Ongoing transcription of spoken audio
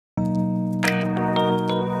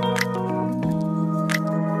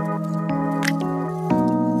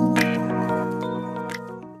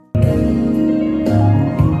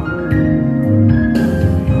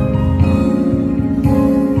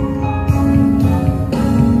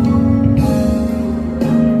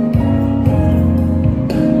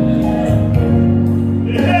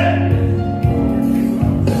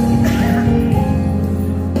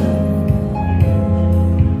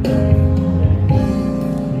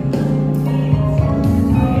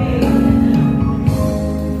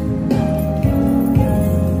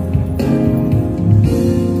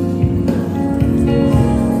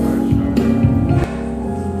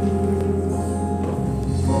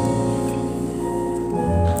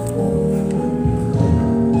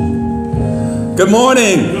Good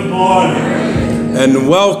morning. Good morning. And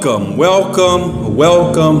welcome, welcome,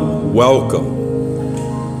 welcome,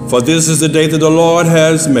 welcome. For this is the day that the Lord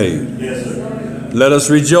has made. Yes, sir. Let us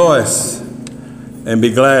rejoice and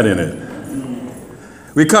be glad in it.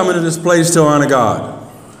 We come into this place to honor God,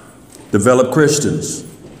 develop Christians,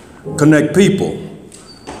 connect people,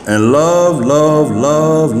 and love, love,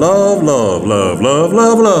 love, love, love, love, love,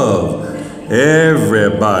 love, love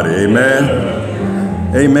everybody.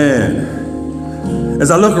 Amen. Amen. As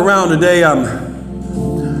I look around today, I'm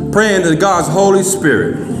praying that God's Holy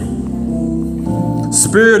Spirit,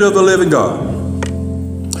 Spirit of the living God,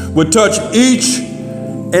 would touch each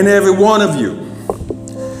and every one of you,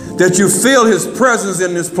 that you feel his presence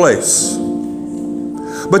in this place.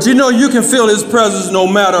 But you know you can feel his presence no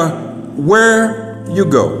matter where you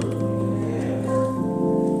go.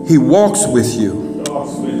 He walks with you.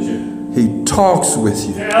 He talks with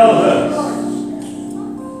you.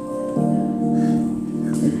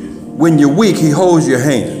 When you're weak, he holds your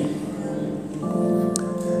hand.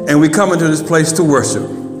 And we come into this place to worship,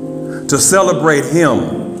 to celebrate him,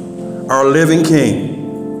 our living King.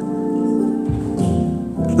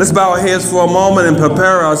 Let's bow our heads for a moment and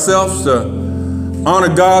prepare ourselves to honor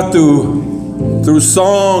God through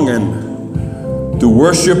song and through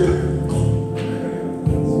worship,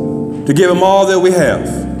 to give him all that we have.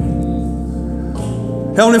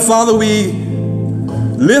 Heavenly Father, we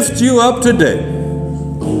lift you up today.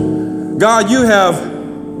 God, you have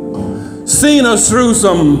seen us through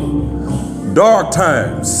some dark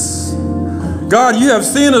times. God, you have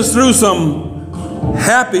seen us through some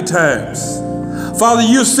happy times. Father,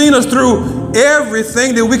 you've seen us through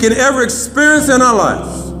everything that we can ever experience in our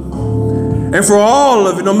lives. And for all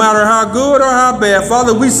of it, no matter how good or how bad,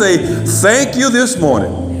 Father, we say thank you this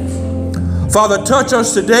morning. Father, touch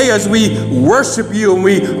us today as we worship you and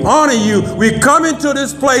we honor you. We come into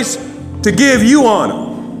this place to give you honor.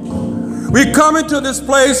 We come into this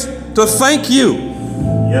place to thank you.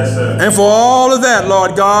 Yes, sir. And for all of that,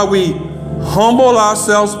 Lord God, we humble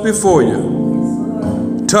ourselves before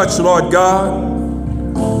you. Touch, Lord God.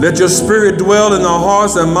 Let your spirit dwell in the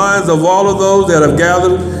hearts and minds of all of those that have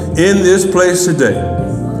gathered in this place today.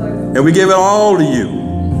 And we give it all to you.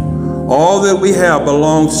 All that we have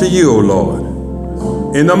belongs to you, O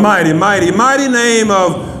Lord. In the mighty, mighty, mighty name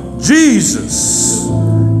of Jesus.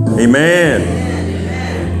 Amen.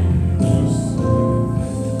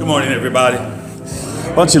 Good morning, everybody.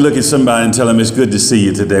 Why don't you look at somebody and tell them it's good to see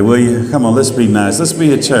you today, will you? Come on, let's be nice. Let's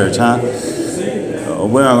be a church, huh?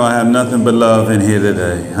 We're not going to have nothing but love in here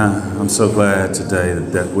today, huh? I'm so glad today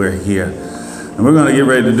that we're here. And we're going to get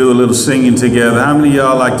ready to do a little singing together. How many of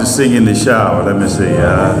y'all like to sing in the shower? Let me see.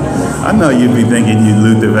 I know you'd be thinking you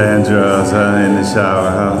Luther Vandross in the shower,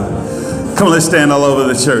 huh? Come on, let's stand all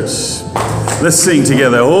over the church. Let's sing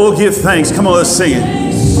together. Oh, give thanks. Come on, let's sing it.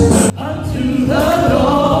 Unto the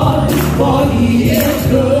Lord, for he is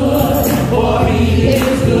good, for he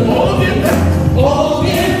is good. Oh,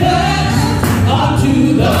 give thanks unto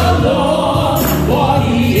the Lord, for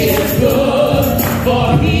he is good,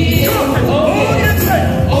 for he is good.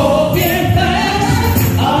 Oh, give thanks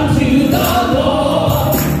unto the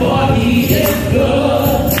Lord, for he is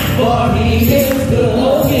good, for he is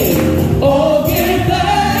good. Oh, give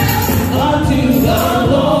thanks unto the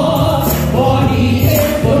Lord, for he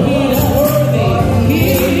is good.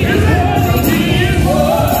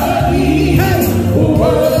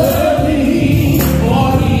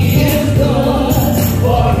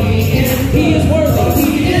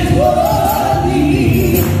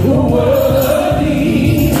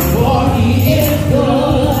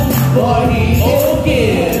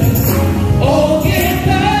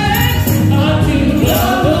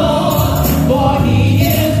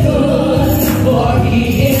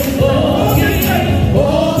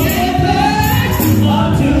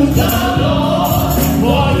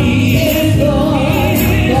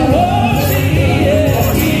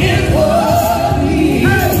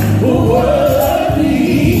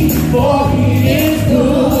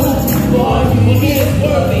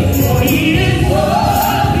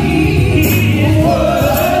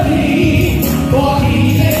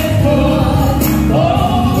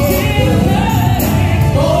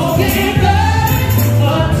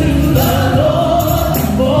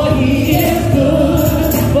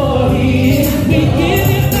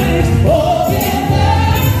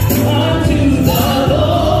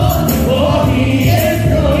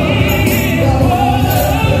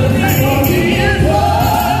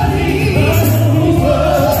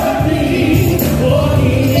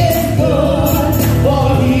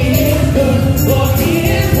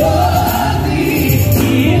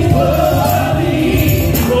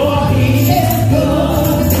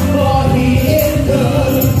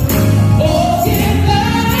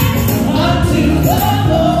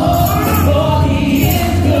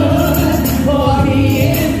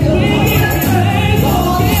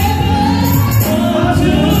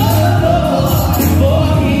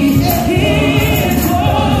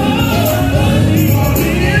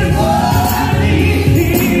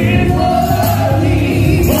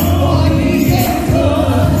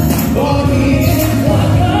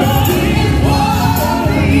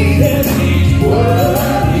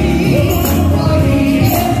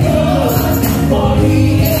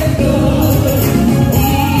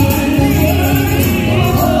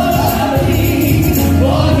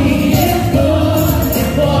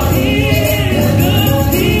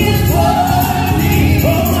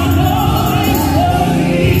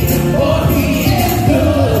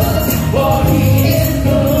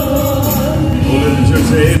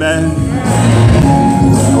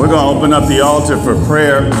 going to open up the altar for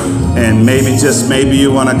prayer, and maybe, just maybe,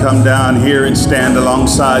 you want to come down here and stand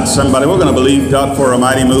alongside somebody. We're going to believe God for a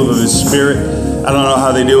mighty move of His Spirit. I don't know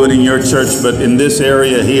how they do it in your church, but in this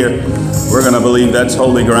area here, we're going to believe that's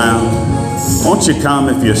holy ground. Won't you come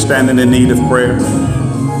if you're standing in need of prayer?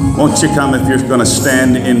 Won't you come if you're going to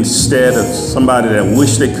stand instead of somebody that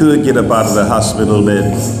wish they could get up out of the hospital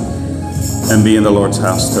bed and be in the Lord's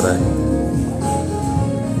house today?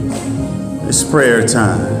 It's prayer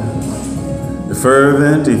time. The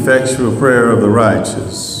fervent, effectual prayer of the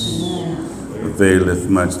righteous availeth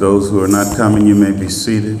much. Those who are not coming, you may be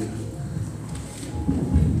seated.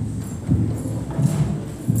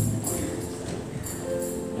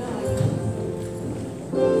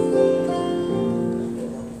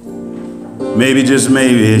 Maybe, just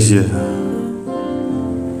maybe, as you're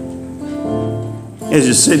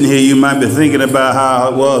sitting here, you might be thinking about how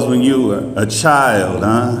it was when you were a child,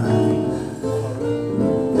 huh?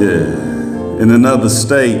 Yeah, in another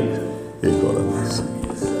state, in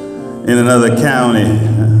another county.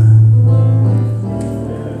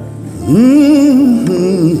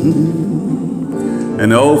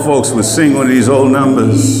 And the old folks would sing one of these old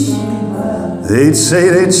numbers. They'd say,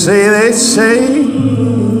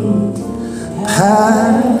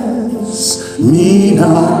 pass me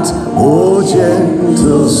not, O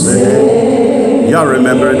gentle Savior. Y'all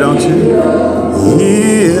remember it, don't you?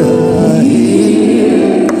 Hear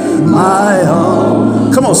my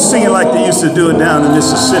own. Come on, sing it like they used to do it down in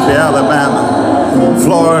Mississippi, Alabama,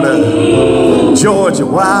 Florida, Georgia.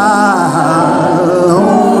 While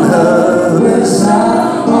on her side,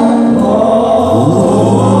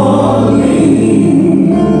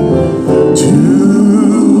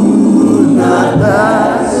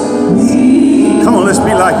 come on, let's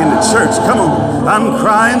be like in the church. Come on. I'm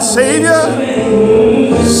crying, Savior.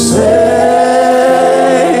 Savior.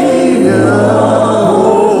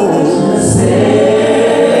 Oh. Savior.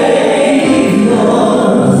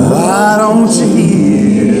 Why don't you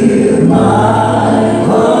hear my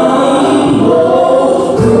humble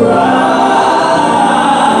cry?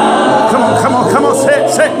 Come on.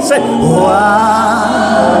 Say it. Why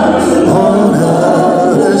on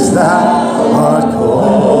earth is thou art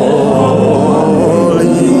calling?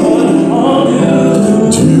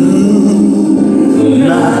 Do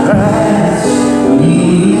not pass me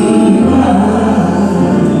by.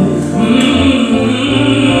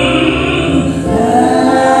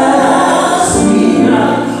 Pass me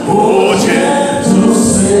not, O gentle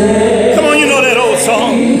Savior. Come on, you know that old song.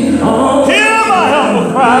 Hear my humble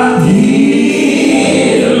cry.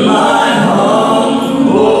 Hear my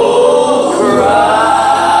humble cry.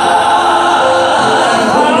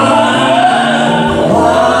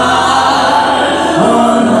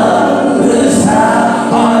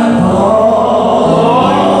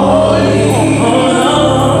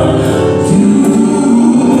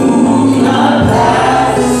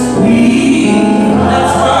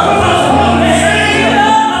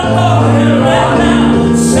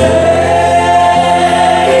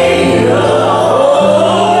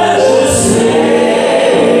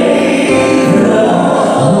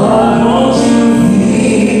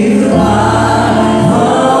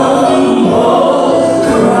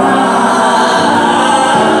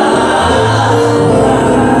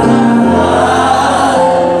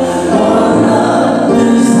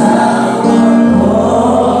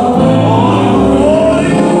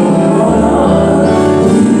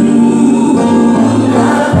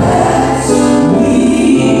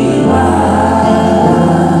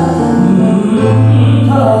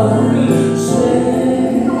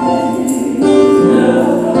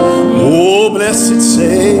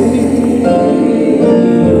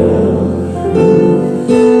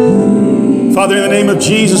 Father, in the name of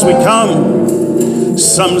Jesus, we come,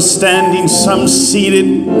 some standing, some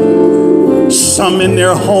seated, some in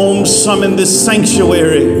their homes, some in this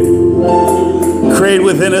sanctuary. Create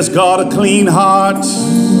within us, God, a clean heart.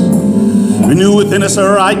 Renew within us a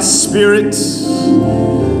right spirit.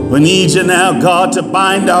 We need you now, God, to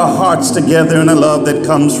bind our hearts together in a love that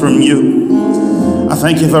comes from you. I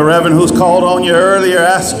thank you for Reverend who's called on you earlier,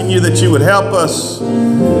 asking you that you would help us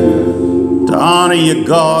to honor you,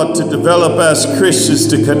 God, to develop as Christians,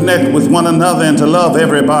 to connect with one another and to love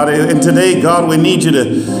everybody. And today, God, we need you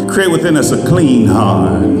to create within us a clean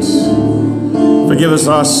heart. Forgive us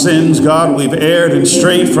our sins, God. We've erred and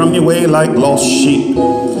strayed from your way like lost sheep.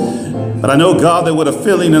 But I know, God, that with a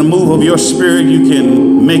filling and a move of your Spirit, you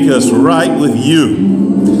can make us right with you.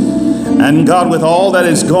 And God, with all that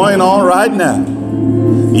is going on right now,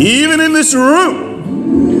 even in this room,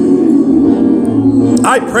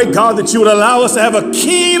 I pray, God, that you would allow us to have a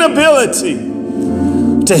keen ability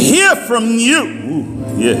to hear from you.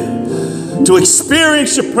 Ooh, yeah. To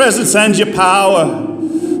experience your presence and your power.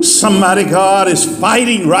 Somebody, God, is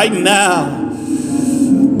fighting right now.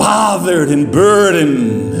 Bothered and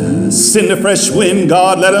burdened. Send a fresh wind,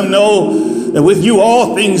 God. Let them know that with you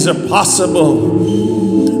all things are possible.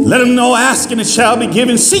 Let them know, ask and it shall be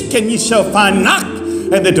given. Seek and ye shall find. Knock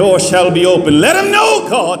and the door shall be open. Let them know,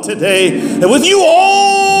 God, today that with you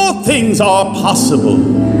all things are possible.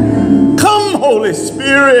 Come, Holy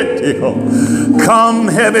Spirit. Come,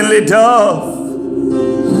 heavenly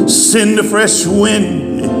dove. Send a fresh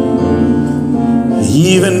wind.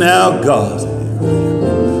 Even now, God.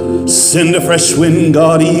 Send a fresh wind,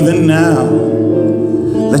 God, even now.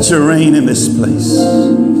 Let your rain in this place.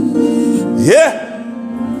 Yeah.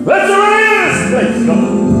 Let your rain in this place, God.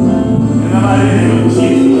 In the mighty name of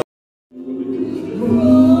Jesus.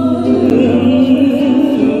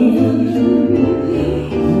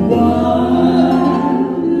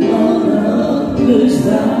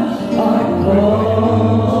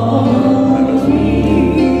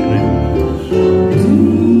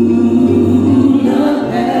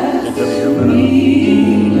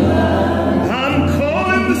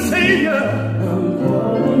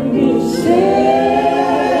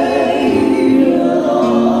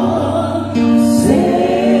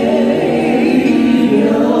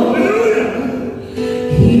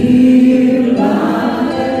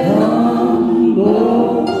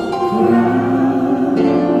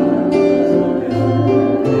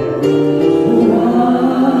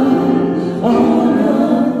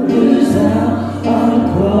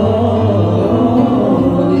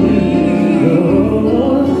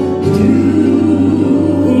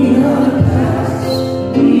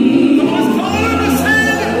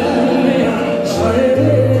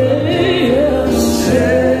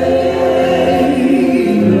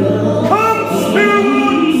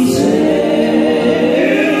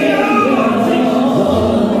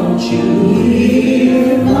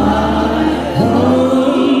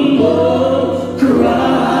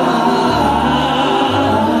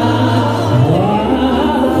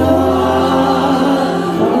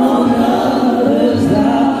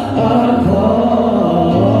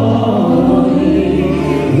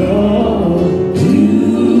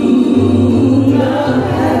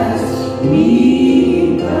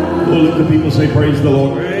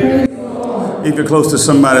 If you're close to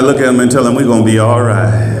somebody, look at them and tell them we're going to be all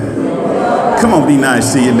right. Come on, be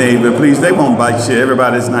nice to your neighbor, please. They won't bite you.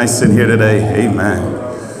 Everybody's nice in here today.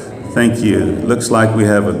 Amen. Thank you. Looks like we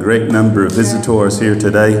have a great number of visitors here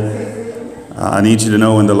today. I need you to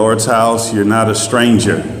know in the Lord's house, you're not a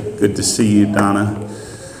stranger. Good to see you, Donna.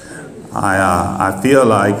 I feel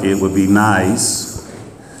like it would be nice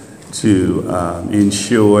to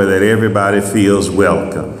ensure that everybody feels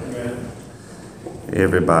welcome.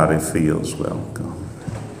 Everybody feels welcome.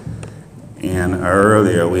 And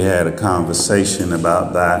earlier we had a conversation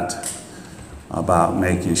about that, about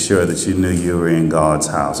making sure that you knew you were in God's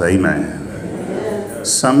house. Amen.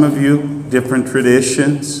 Some of you, different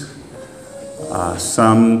traditions.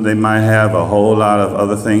 Some, they might have a whole lot of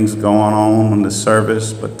other things going on in the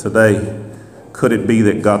service, but today, could it be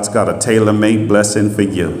that God's got a tailor-made blessing for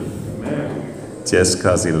you? Just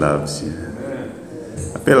because he loves you.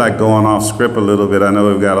 I feel like going off script a little bit. I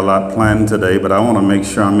know we've got a lot planned today, but I want to make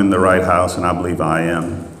sure I'm in the right house, and I believe I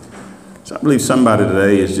am. So I believe somebody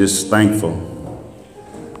today is just thankful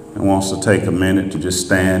and wants to take a minute to just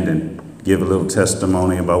stand and give a little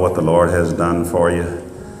testimony about what the Lord has done for you.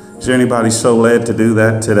 Is there anybody so led to do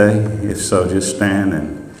that today? If so, just stand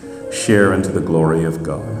and share into the glory of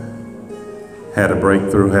God. Had a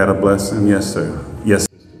breakthrough, had a blessing? Yes, sir. Yes.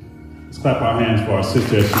 Let's clap our hands for our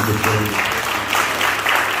sister as she gets ready.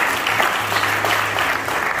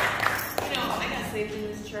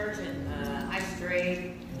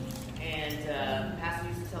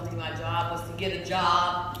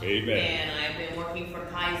 Amen. And I've been working for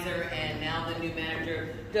Kaiser, and now the new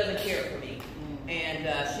manager doesn't care for me. And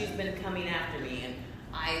she's been coming after me. And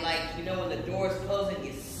I when the door's closing,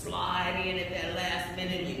 you slide in at that last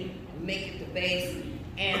minute, you make it to base.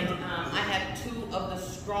 And I have two of the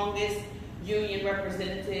strongest union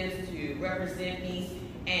representatives to represent me,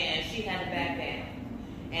 and she had to back down.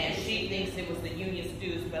 And she thinks it was the union's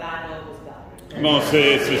dues, but I know it was God. Come on,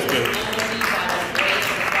 say it, sister.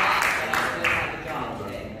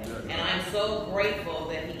 So grateful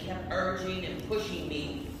that he kept urging and pushing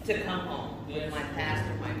me to come home with my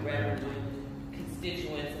pastor, my reverend,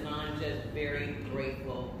 constituents, and I'm just a very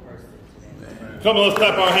grateful person today. Come on, let's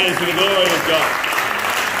clap our hands for the glory of God.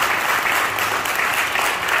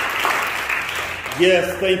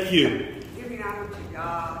 Yes, thank you. Giving honor to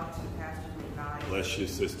God, to Pastor Mcknight, bless you,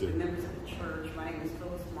 sister. the members of the church. My name is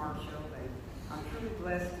Phyllis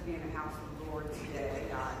blessed to be in the house of the Lord today.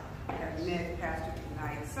 I have met Pastor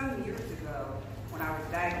Mcknight some years ago when I was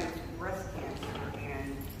diagnosed with breast cancer,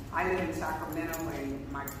 and I live in Sacramento,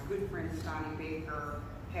 and my good friend Stoney Baker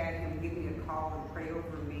had him give me a call and pray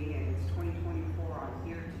over me, and it's 2024. I'm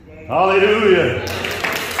here today. Hallelujah.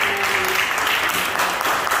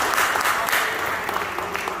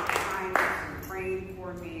 Praying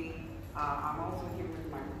for me. I'm also here with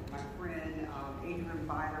my friend Adrian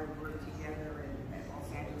Byler. We work together at Los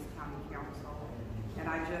Angeles County Council, and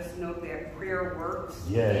I just know that prayer works.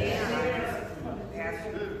 Yes. And I just ask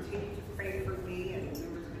you to continue to pray for me and the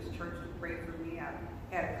members of this church to pray for me. I've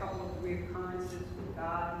had a couple of reoccurrences with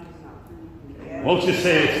God. He's not through with me yet. Won't you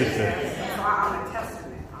say it, sister? So I'm a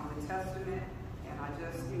testament. And I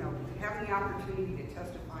just, having the opportunity to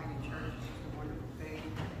testify in church is just a wonderful thing.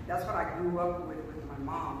 That's what I grew up with my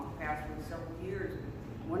mom, who passed for several years.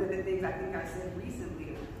 One of the things I think I said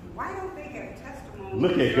recently is, why don't they have testimony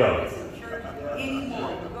in church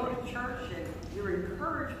anymore? You go to church and you're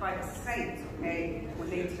encouraged by the saints, okay, when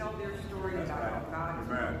they tell their story about how God is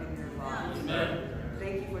working in their lives.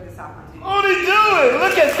 Thank you for this opportunity. What are you doing?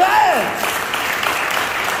 Look at that!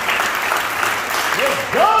 Let's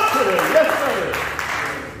go to it. Yes, brother.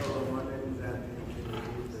 My name is Anthony.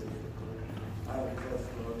 I have a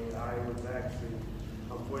testimony. I was actually,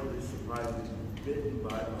 unfortunately, surprisingly bitten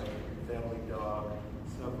by my family dog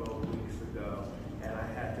several weeks ago, and I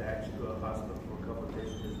had to actually go to the hospital for a couple of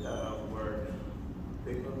days because that work.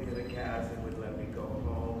 They put me in a cast and would let me go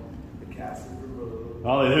home. The cast is removed.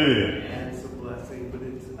 Hallelujah. And it's a blessing, but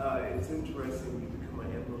it's interesting. You become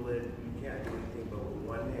an invalid. You can't do anything but with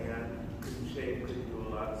one hand. Couldn't shave, couldn't do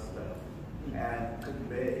a lot of stuff, and couldn't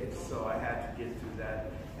bathe. So I had to get through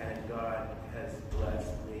that, and God has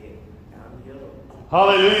blessed me, and I'm healed.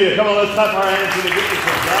 Hallelujah. Come on, let's clap our hands for the goodness of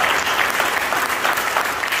God.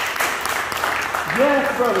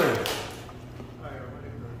 Yes, brother.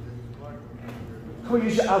 Come on,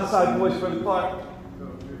 use your outside voice, Brother Clark.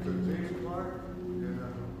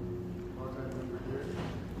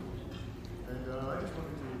 I just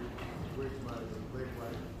wanted to wish my late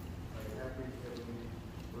wife a happy heavenly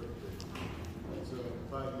birthday. It's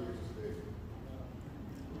 5 years today.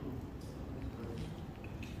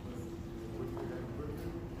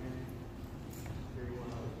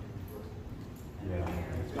 Yeah.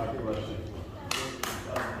 God bless you.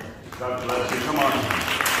 God bless you. Come on.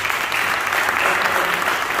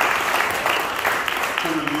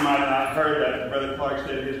 Some of you might not have heard that Brother Clark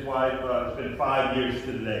said his wife, it's been 5 years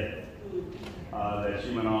today that she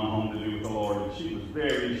went on home to be with the Lord. And she was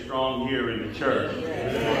very strong here in the church.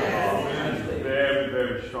 Very,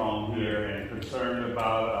 very strong here and concerned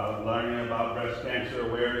about learning about breast cancer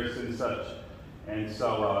awareness and such. And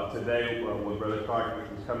so today, when Brother Clark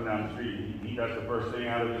was coming down the street, he got the first thing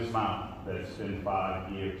out of his mouth that it's been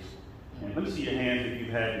 5 years. And let me see your hands if you've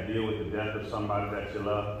had to deal with the death of somebody that you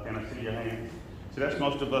love. Can I see your hands? So that's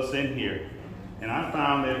most of us in here. And I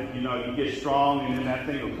found that, you get strong and then that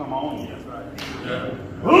thing will come on you. That's right. Yeah.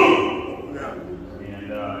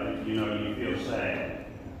 And, you feel sad.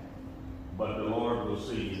 But the Lord will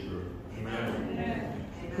see you through. Amen.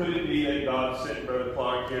 Could it be that God sent Brother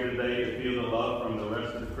Clark here today to feel the love from the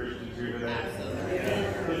rest of the Christians here today?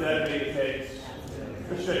 Absolutely. Could that be the case?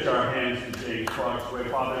 Let's stretch our hands to James Clark's way.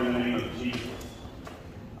 Father, in the name of Jesus,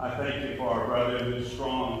 I thank you for our brother who's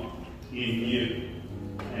strong in you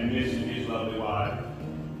and missing his lovely wife.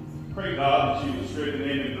 Pray, God, that you would strengthen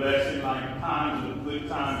him and bless him like times of good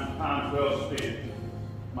times, times well spent,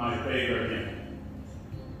 might favor him.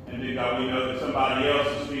 And then, God, we know that somebody else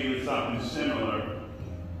is feeling something similar.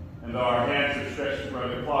 And though our hands are stretched to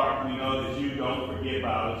Brother Clark, we know that you don't forget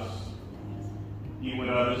about us, even when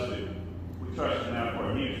others do. We trust you now for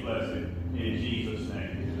a huge blessing. In Jesus'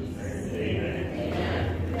 name.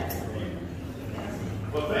 Amen.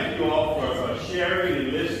 Well, thank you all for sharing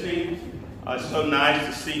and listening. It's so nice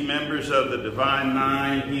to see members of the Divine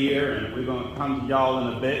Nine here, and we're going to come to y'all in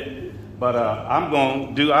a bit. But I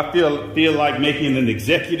feel like making an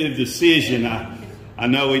executive decision. I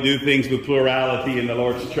know we do things with plurality in the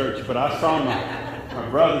Lord's church, but I saw my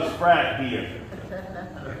brother Spratt here.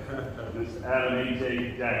 This Adam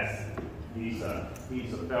A.J. Jackson. He's a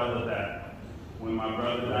fella that when my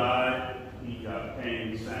brother died, he came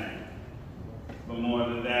and sang. But more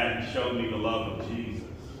than that, he showed me the love of Jesus.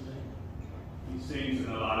 He sings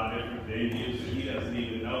in a lot of different venues, and he doesn't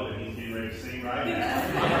even know that he's getting ready to sing right now.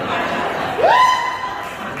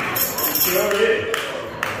 Sure is.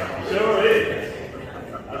 Sure is.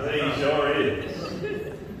 I say he sure is.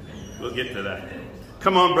 We'll get to that.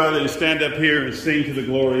 Come on, brother, and stand up here and sing to the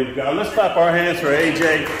glory of God. Let's clap our hands for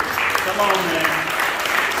AJ. Come on, man.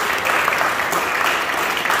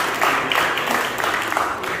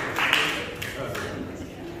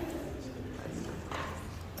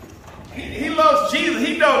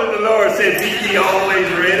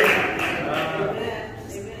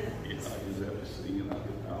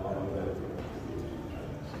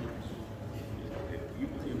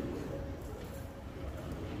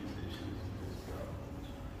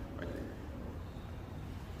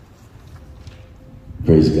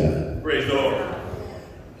 Praise God. Praise the Lord.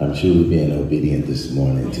 I'm truly being obedient this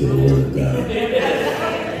morning to the Word of God.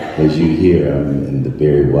 As you hear, I'm in the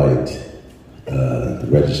very white, the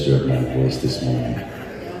register of my voice this morning,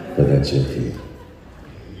 but that's okay.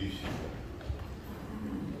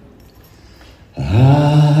 I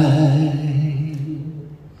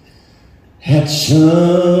had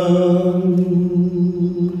some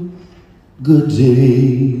good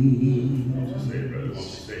days,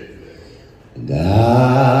 and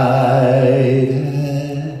I've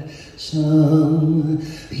had some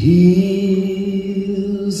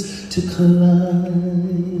hills to climb.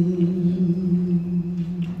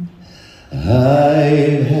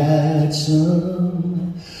 I've had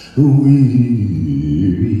some weary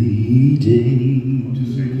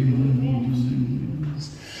days,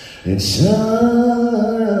 and some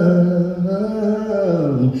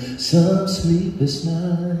sleepless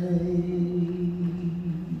nights.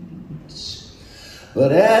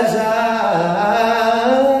 But as I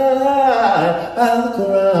look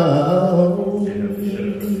around,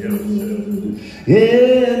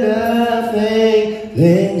 and I think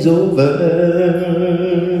things over,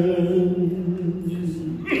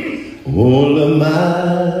 all of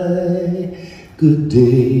my good days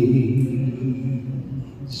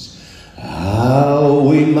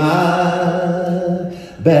outweigh my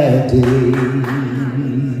bad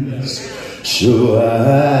days. Sure,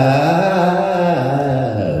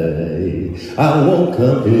 I won't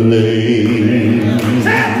complain.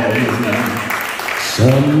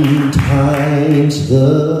 Sometimes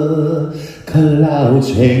the clouds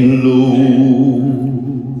hang low,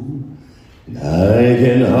 I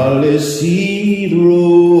can hardly see the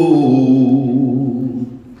road.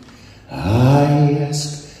 I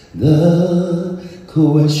ask the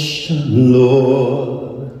question,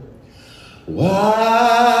 Lord, why?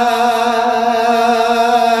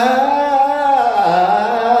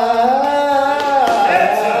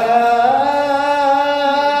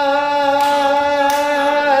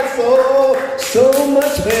 So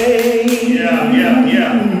much pain.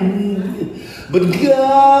 Yeah. But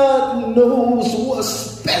God knows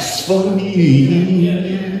what's best for me.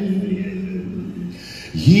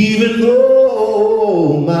 Even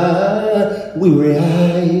though my weary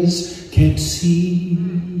eyes can't see.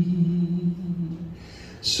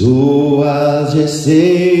 So I'll just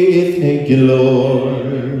say thank you, Lord.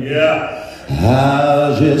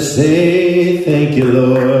 I'll just say thank you,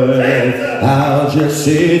 Lord. I'll just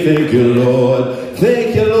say thank you, Lord.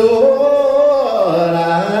 Thank you, Lord.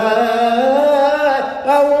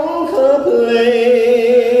 I won't complain.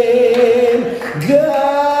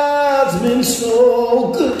 God's been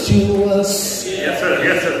so good to us. Yes, sir.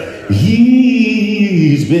 Yes, sir.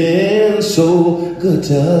 He's been so good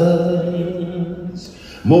to us.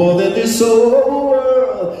 More than this whole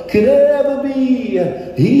world could ever be.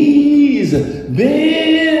 He's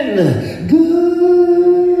been good.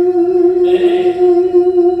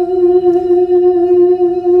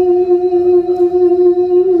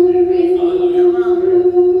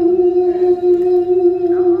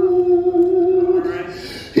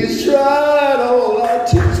 He's tried all our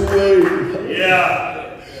tips away.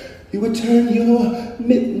 He would turn your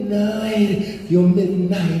midnight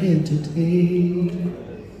into day.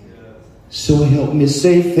 So help me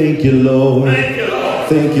say thank you, Lord. Thank you, Lord.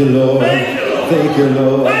 Thank you, Lord. Thank you,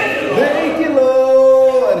 Lord. Thank you,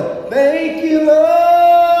 Lord. Thank you, Lord.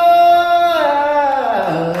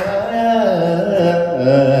 I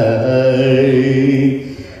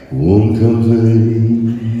won't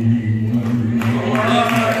complain.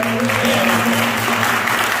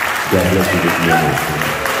 God bless you this morning.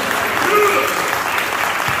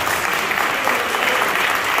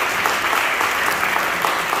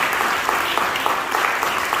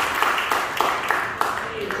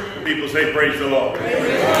 People say praise the Lord. Praise the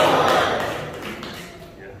Lord.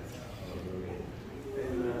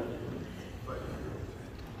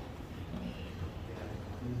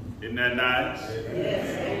 Isn't that nice?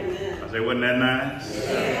 Yes. I say, wasn't that nice?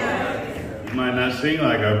 Yes. You might not sing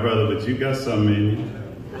like our brother, but you got something in you.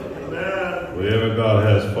 Whatever God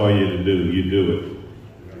has for you to do, you do it.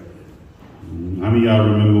 How many of y'all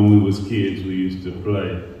remember when we was kids, we used to play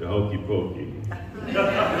the hokey pokey?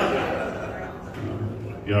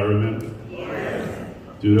 Y'all remember? Yes.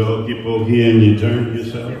 Do the hokey pokey and you turn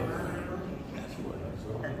yourself.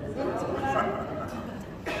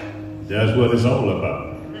 That's what it's all about.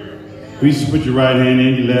 We used to put your right hand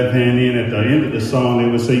in, your left hand in. At the end of the song, they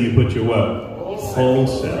would say you put your what? Whole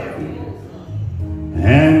self in.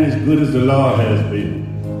 And as good as the Lord has been,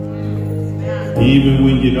 even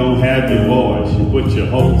when you don't have your voice, you put your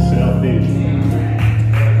whole self in.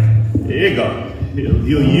 There you go.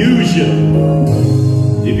 He'll use you.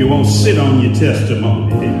 If you won't sit on your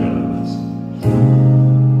testimony, hey brothers.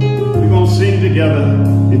 We're going to sing together.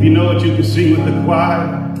 If you know it, you can sing with the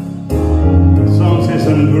choir. The song says,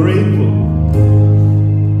 I'm grateful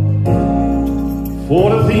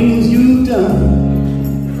for the things you've done.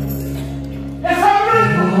 Yes, I'm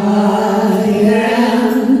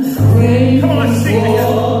grateful. Come on, sing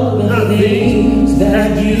together. The things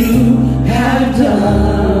that you have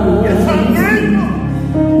done. Yes, I'm grateful.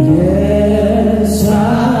 Yes,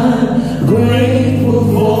 I'm grateful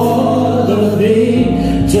for the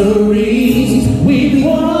victories we've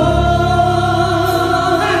won.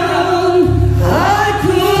 I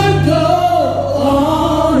could go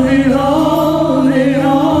on and on and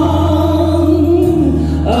on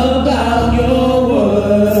about your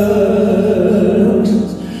works,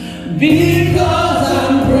 because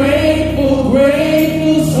I'm grateful,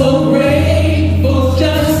 grateful, so grateful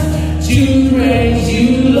just to praise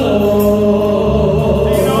you, Lord.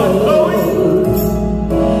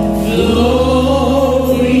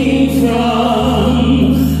 Flowing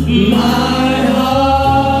from my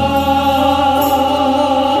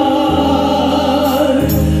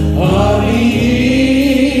heart are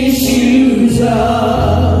the issues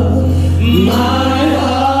of my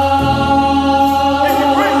heart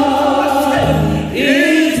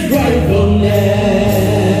is gratefulness.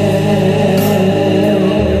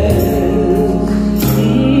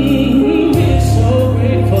 We're so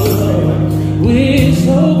grateful, Lord. We're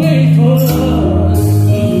so grateful, Lord.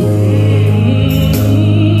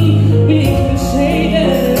 We can say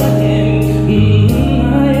that again.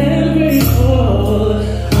 I am grateful.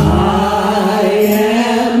 I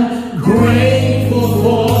am grateful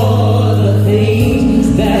for the things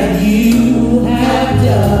that you have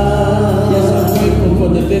done. Yes, I'm grateful for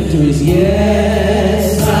the victories.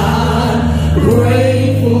 Yes, I'm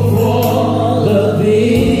grateful for the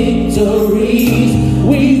victories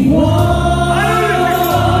we won.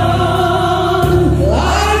 I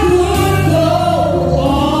could go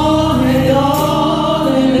on and on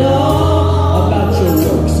and on about your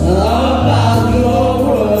works, about your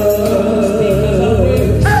works,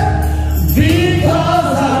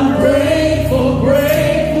 because I'm grateful,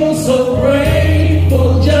 grateful, so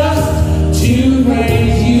grateful just to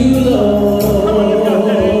praise you, Lord. From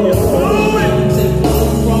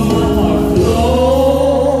my heart,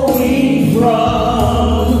 flowing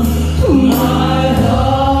from my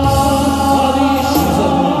heart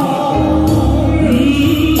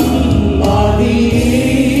are the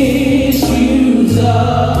issues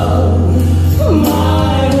of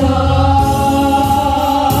my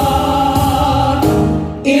heart.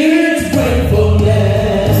 It's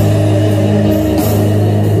gratefulness.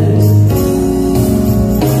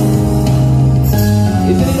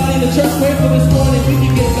 Is anybody in the church grateful this morning? We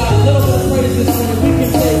can give God a little bit of praise this morning. We can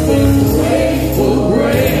say grateful,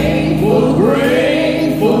 grateful,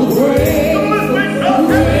 grateful, grateful,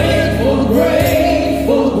 grateful,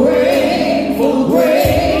 grateful, grateful,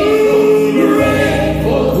 grateful,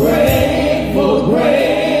 grateful,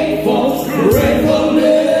 grateful,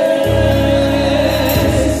 gratefulness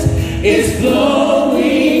is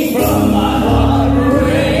flowing from my heart.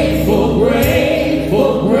 Grateful,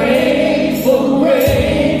 grateful, grateful,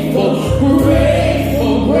 grateful,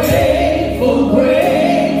 grateful, grateful,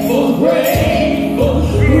 grateful, grateful,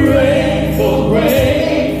 grateful,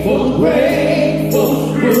 grateful, grateful,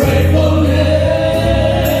 gratefulness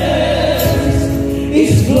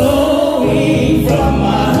is flowing from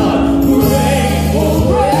my heart. Grateful,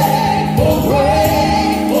 grateful,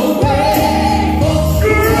 grateful, grateful,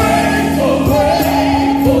 grateful,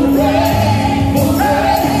 grateful, grateful,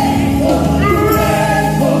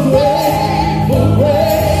 grateful, grateful, grateful,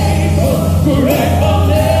 grateful,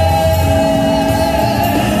 gratefulness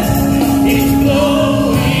is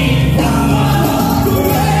flowing from my heart.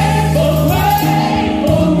 Grateful,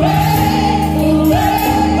 grateful, grateful,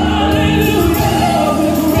 grateful, hallelujah.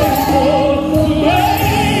 Grateful,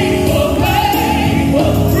 grateful,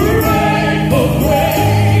 grateful, grateful,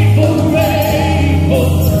 grateful, grateful,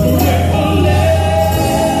 gratefulness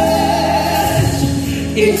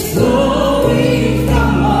is flowing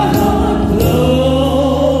from my heart,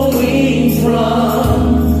 flowing from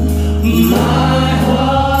my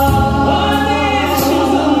heart. The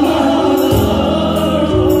issues of my heart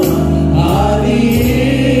are the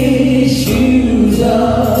issues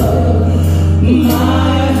of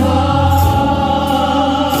my heart,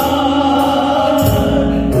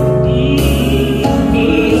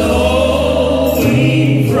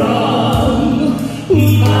 flowing from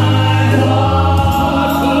my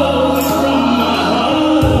heart, flowing from my heart.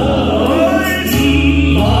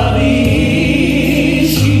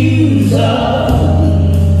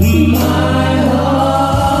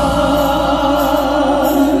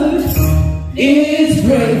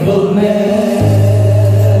 faithfulness.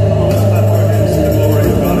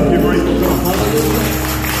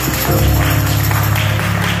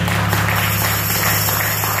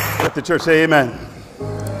 Let the church say amen.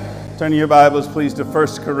 Turn your Bibles, please, to 1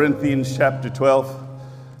 Corinthians chapter 12.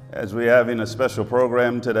 As we're having a special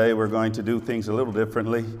program today, we're going to do things a little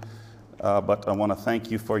differently. But I want to thank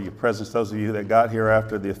you for your presence. Those of you that got here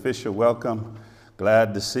after the official welcome,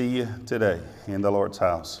 glad to see you today in the Lord's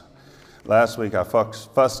house. Last week I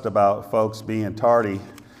fussed about folks being tardy,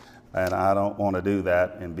 and I don't want to do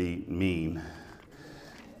that and be mean.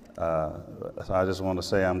 So I just want to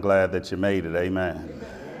say I'm glad that you made it. Amen.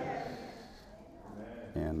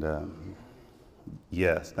 And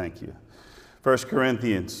yes, thank you. 1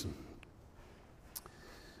 Corinthians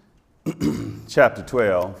chapter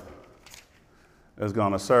 12 is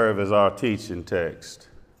going to serve as our teaching text.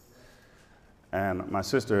 And my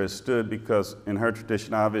sister has stood because in her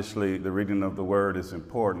tradition, obviously, the reading of the word is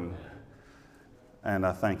important. And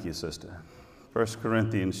I thank you, sister. 1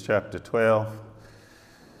 Corinthians chapter 12,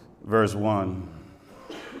 verse 1.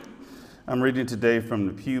 I'm reading today from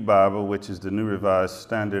the Pew Bible, which is the New Revised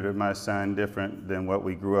Standard. It might sound different than what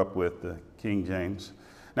we grew up with, the King James.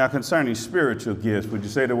 Now, concerning spiritual gifts, would you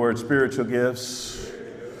say the word spiritual gifts?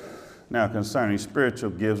 Now, concerning spiritual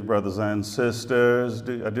gifts, brothers and sisters,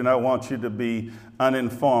 I do not want you to be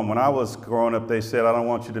uninformed. When I was growing up, they said, I don't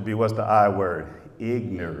want you to be, what's the I word?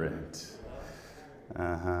 Ignorant.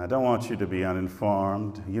 I don't want you to be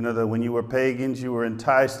uninformed. You know that when you were pagans, you were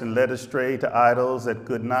enticed and led astray to idols that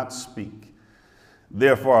could not speak.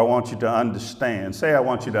 Therefore, I want you to understand. Say, I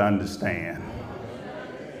want you to understand.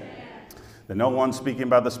 That no one speaking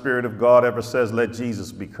by the Spirit of God ever says, let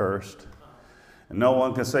Jesus be cursed. And no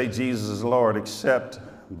one can say Jesus is Lord except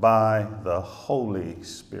by the Holy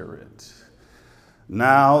Spirit.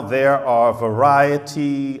 Now, there are a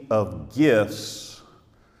variety of gifts,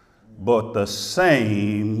 but the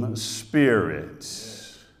same Spirit.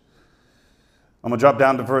 I'm going to drop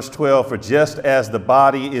down to verse 12. For just as the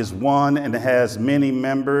body is one and has many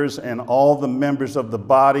members, and all the members of the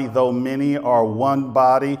body, though many, are one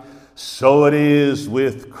body, so it is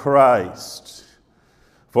with Christ.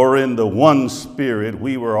 For in the one Spirit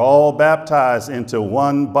we were all baptized into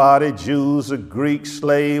one body, Jews or Greeks,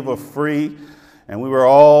 slave or free, and we were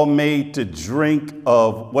all made to drink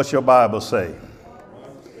of, what's your Bible say?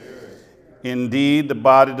 Indeed, the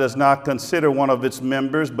body does not consider one of its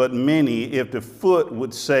members, but many. If the foot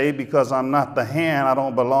would say, because I'm not the hand, I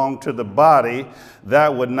don't belong to the body,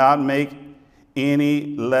 that would not make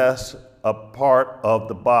any less a part of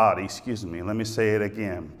the body. Excuse me, let me say it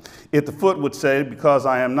again. If the foot would say, because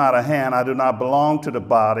I am not a hand, I do not belong to the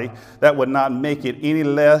body, that would not make it any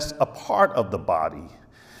less a part of the body.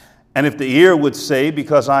 And if the ear would say,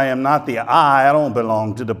 because I am not the eye, I don't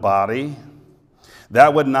belong to the body,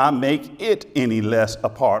 that would not make it any less a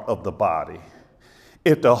part of the body.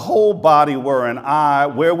 If the whole body were an eye,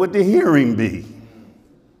 where would the hearing be?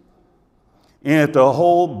 And if the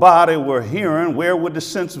whole body were hearing, where would the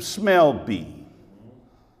sense of smell be?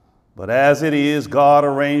 But as it is, God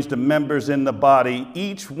arranged the members in the body,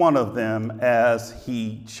 each one of them as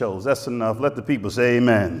he chose. That's enough. Let the people say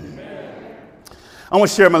amen. Amen. I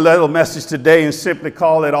want to share my little message today and simply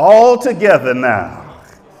call it all together now.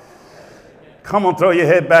 Come on, throw your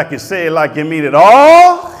head back and say it like you mean it.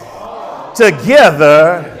 All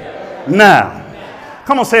together now.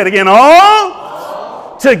 Come on, say it again.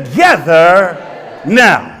 All together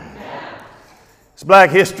now. It's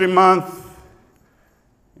Black History Month.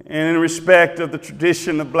 And in respect of the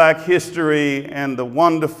tradition of Black history and the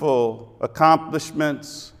wonderful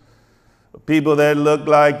accomplishments of people that look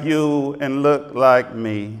like you and look like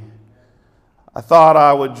me, I thought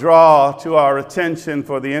I would draw to our attention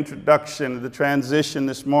for the introduction, the transition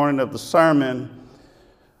this morning of the sermon,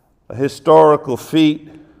 a historical feat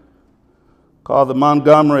called the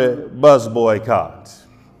Montgomery Bus Boycott.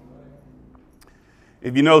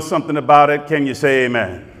 If you know something about it, can you say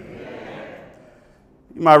amen? Amen.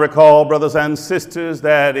 You might recall, brothers and sisters,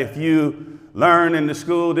 that if you learn in the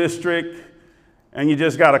school district and you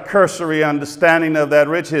just got a cursory understanding of that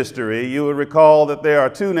rich history, you would recall that there are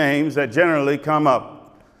two names that generally come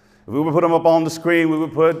up. If we would put them up on the screen, we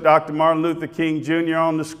would put Dr. Martin Luther King Jr.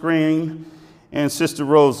 on the screen and Sister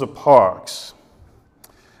Rosa Parks.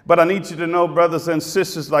 But I need you to know, brothers and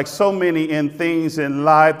sisters, like so many in things in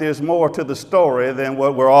life, there's more to the story than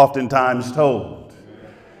what we're oftentimes told.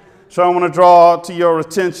 So I want to draw to your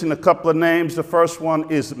attention a couple of names. The first one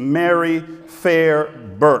is Mary Fair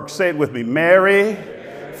Burks. Say it with me. Mary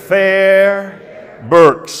Fair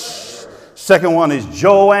Burks. Second one is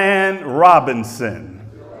Joanne Robinson.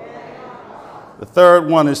 The third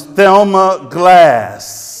one is Thelma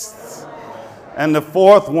Glass. And the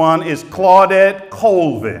fourth one is Claudette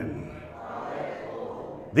Colvin.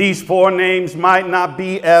 These four names might not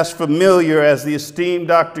be as familiar as the esteemed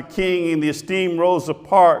Dr. King and the esteemed Rosa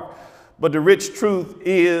Parks, but the rich truth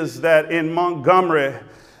is that in Montgomery,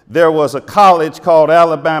 there was a college called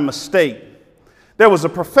Alabama State. There was a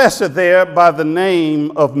professor there by the name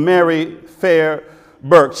of Mary Fair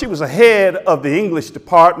Burke. She was a head of the English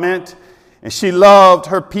department, and she loved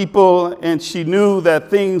her people, and she knew that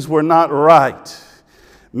things were not right.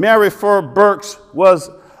 Mary Fair Burke was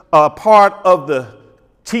a part of the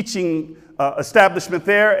teaching establishment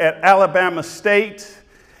there at Alabama State,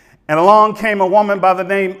 and along came a woman by the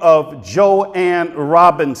name of Joanne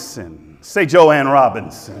Robinson. Say Joanne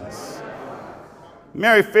Robinson.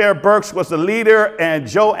 Mary Fair Burke was the leader, and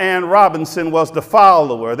Joanne Robinson was the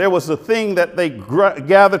follower. There was a thing that they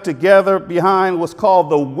gathered together behind was called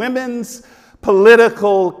the Women's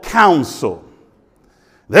Political Council.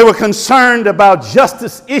 They were concerned about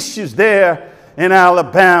justice issues there in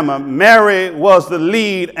Alabama. Mary was the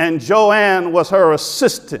lead, and Joanne was her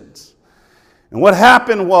assistant. And what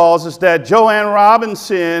happened was that Joanne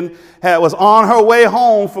Robinson was on her way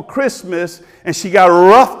home for Christmas, and she got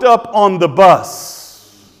roughed up on the bus.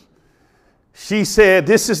 She said,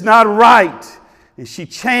 "This is not right." And she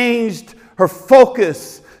changed her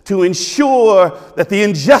focus to ensure that the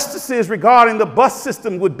injustices regarding the bus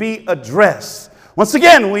system would be addressed. Once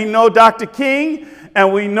again, we know Dr. King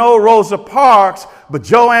and we know Rosa Parks, but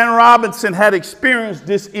Joanne Robinson had experienced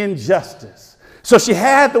this injustice. So she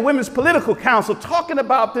had the Women's Political Council talking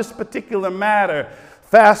about this particular matter.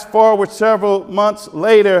 Fast forward several months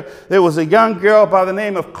later, there was a young girl by the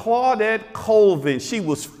name of Claudette Colvin. She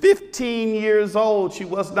was 15 years old. She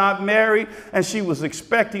was not married, and she was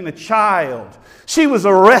expecting a child. She was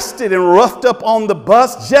arrested and roughed up on the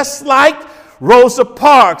bus, just like Rosa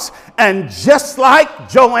Parks and just like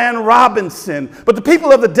Joanne Robinson. But the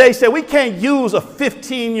people of the day said, we can't use a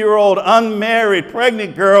 15-year-old unmarried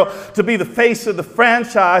pregnant girl to be the face of the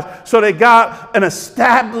franchise. So they got an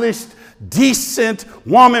established, decent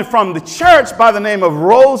woman from the church by the name of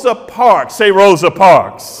Rosa Parks. Say Rosa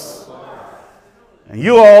Parks. And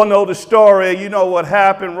you all know the story. You know what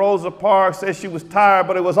happened. Rosa Parks said she was tired,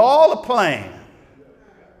 but it was all a plan.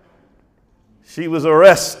 She was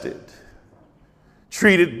arrested,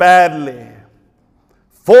 treated badly.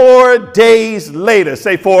 4 days later,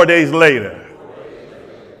 say 4 days later,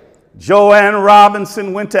 Joanne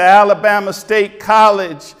Robinson went to Alabama State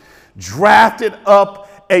College, drafted up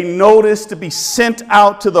a notice to be sent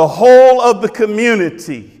out to the whole of the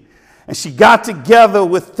community. And she got together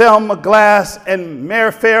with Thelma Glass and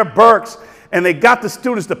Mary Fair Burke, and they got the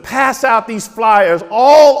students to pass out these flyers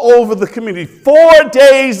all over the community 4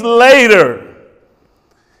 days later.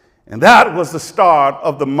 And that was the start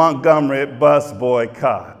of the Montgomery bus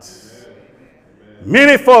boycott.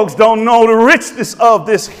 Many folks don't know the richness of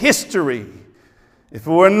this history. If it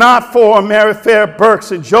were not for Mary Fair Burke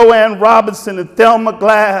and Joanne Robinson and Thelma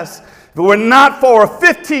Glass, if it were not for a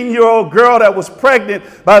 15-year-old girl that was pregnant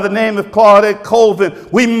by the name of Claudette Colvin,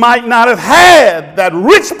 we might not have had that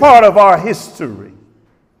rich part of our history.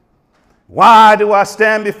 Why do I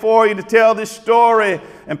stand before you to tell this story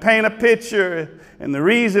and paint a picture? And the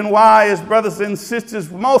reason why is, brothers and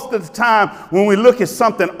sisters, most of the time when we look at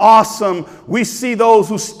something awesome, we see those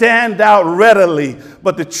who stand out readily.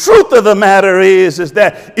 But the truth of the matter is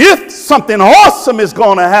that if something awesome is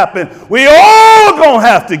going to happen, we all going to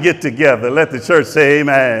have to get together. Let the church say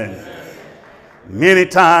amen. Many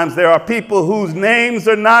times there are people whose names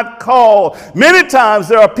are not called. Many times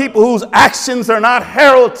there are people whose actions are not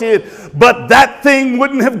heralded. But that thing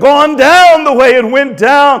wouldn't have gone down the way it went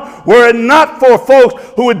down were it not for folks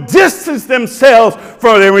who would distance themselves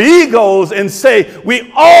from their egos and say,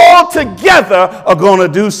 we all together are going to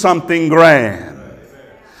do something grand.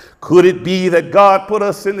 Could it be that God put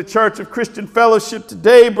us in the Church of Christian Fellowship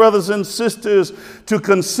today, brothers and sisters, to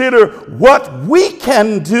consider what we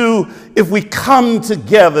can do if we come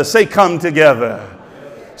together? Say, come together.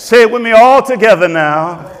 Say it with me, all together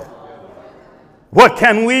now. What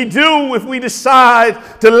can we do if we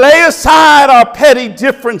decide to lay aside our petty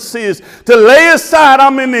differences, to lay aside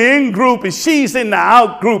I'm in the in group and she's in the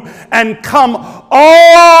out group, and come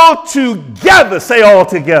all together, say all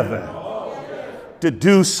together, to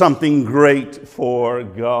do something great for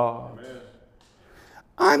God?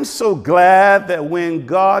 I'm so glad that when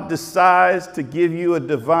God decides to give you a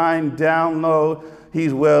divine download,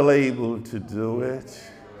 he's well able to do it.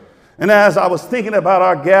 And as I was thinking about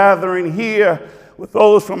our gathering here, with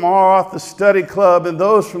those from our Author Study Club and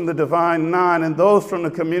those from the Divine Nine and those from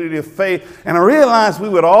the Community of Faith. And I realized we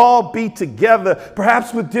would all be together,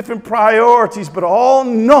 perhaps with different priorities, but all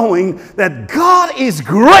knowing that God is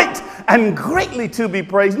great and greatly to be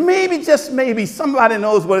praised. Maybe, just maybe, somebody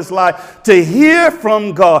knows what it's like to hear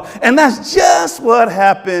from God. And that's just what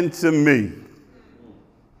happened to me.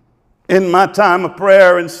 In my time of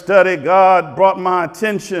prayer and study, God brought my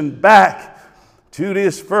attention back to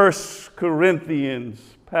this 1 Corinthians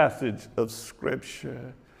passage of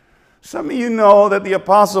Scripture. Some of you know that the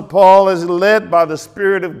Apostle Paul, as led by the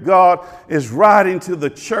Spirit of God, is writing to the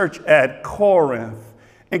church at Corinth.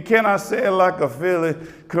 And can I say it like a Philly?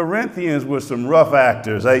 Corinthians were some rough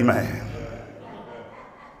actors, amen.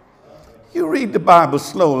 You read the Bible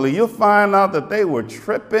slowly, you'll find out that they were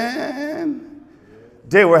tripping.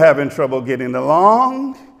 They were having trouble getting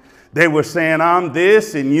along. They were saying, I'm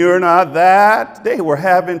this and you're not that. They were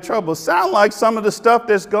having trouble. Sound like some of the stuff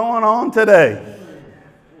that's going on today.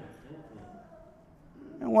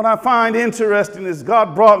 And what I find interesting is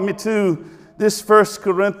God brought me to this 1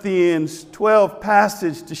 Corinthians 12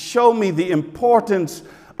 passage to show me the importance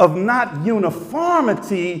of not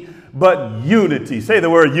uniformity, but unity. Say the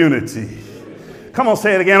word unity. Come on,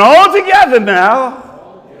 say it again. All together now.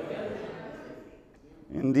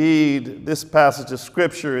 Indeed, this passage of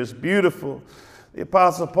Scripture is beautiful. The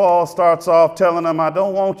Apostle Paul starts off telling them, I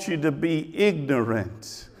don't want you to be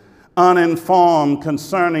ignorant, uninformed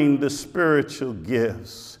concerning the spiritual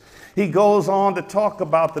gifts. He goes on to talk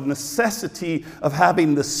about the necessity of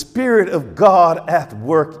having the Spirit of God at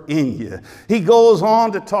work in you. He goes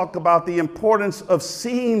on to talk about the importance of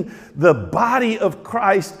seeing the body of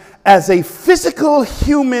Christ as a physical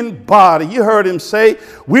human body. You heard him say,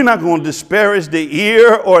 we're not going to disparage the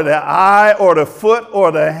ear or the eye or the foot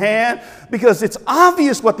or the hand, because it's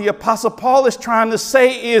obvious what the Apostle Paul is trying to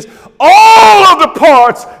say is all of the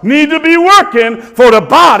parts need to be working for the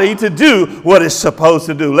body to do what it's supposed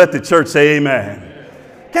to do. Let the church say amen.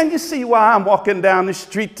 Can you see why I'm walking down the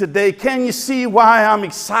street today? Can you see why I'm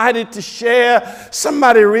excited to share?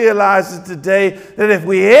 Somebody realizes today that if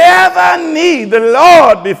we ever need the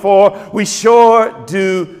Lord before, we sure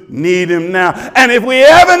do need him now. And if we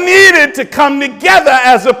ever needed to come together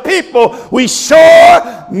as a people, we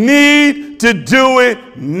sure need to do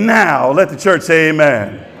it now. Let the church say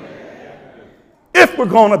amen. If we're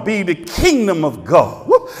going to be the kingdom of God,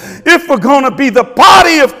 if we're going to be the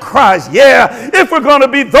body of Christ, if we're going to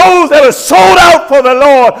be those that are sold out for the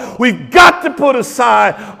Lord, we've got to put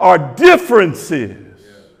aside our differences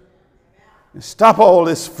and stop all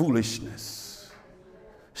this foolishness.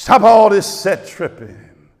 Stop all this set tripping.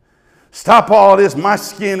 Stop all this, my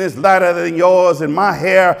skin is lighter than yours and my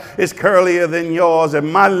hair is curlier than yours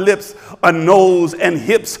and my lips, a nose and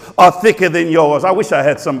hips are thicker than yours. I wish I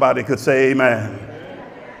had somebody who could say amen.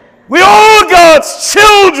 We all God's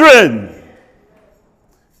children.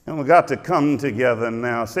 And we got to come together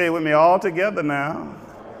now. Say it with me, all together now.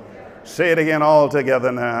 Say it again, all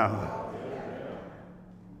together now.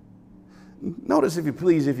 Notice, if you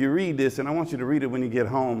please, if you read this, and I want you to read it when you get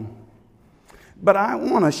home. But I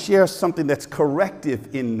want to share something that's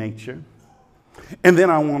corrective in nature. And then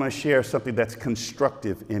I want to share something that's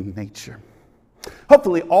constructive in nature.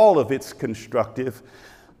 Hopefully all of it's constructive.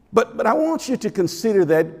 But I want you to consider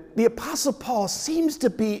that the Apostle Paul seems to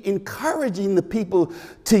be encouraging the people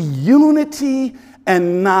to unity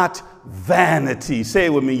and not vanity. Say it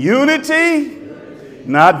with me, unity,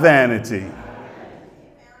 not vanity.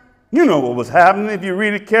 You know what was happening if you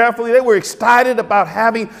read it carefully. They were excited about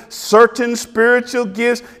having certain spiritual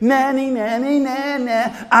gifts. Nanny, nanny,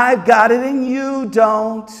 nanny, I've got it and you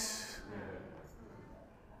don't.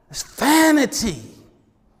 It's vanity.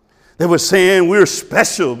 They were saying we're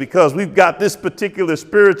special because we've got this particular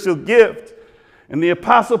spiritual gift. And the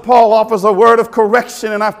Apostle Paul offers a word of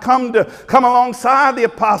correction, and I've come alongside the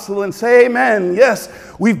apostle and say, amen.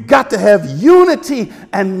 Yes, we've got to have unity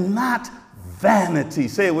and not vanity.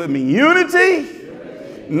 Say it with me. Unity,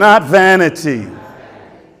 not vanity.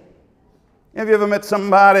 Have you ever met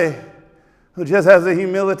somebody who just has a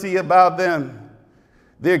humility about them?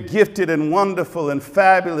 They're gifted and wonderful and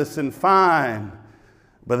fabulous and fine.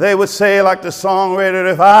 But they would say, like the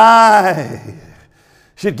songwriter, if I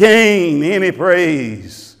should gain any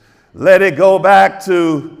praise, let it go back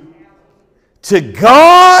to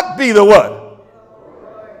God be the what?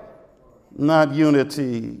 Not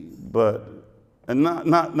unity, but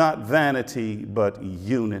not vanity, but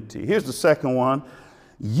unity. Here's the second one.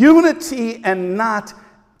 Unity and not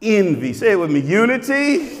envy. Say it with me.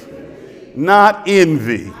 Unity, not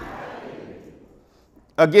envy.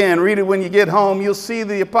 Again, read it when you get home. You'll see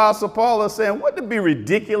the Apostle Paul is saying, wouldn't it be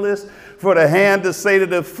ridiculous for the hand to say to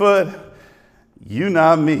the foot, you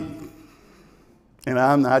not me, and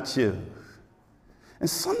I'm not you. And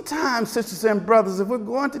sometimes, sisters and brothers, if we're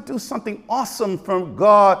going to do something awesome from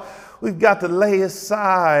God, we've got to lay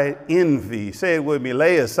aside envy. Say it with me,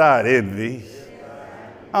 lay aside envy.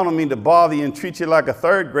 I don't mean to bother you and treat you like a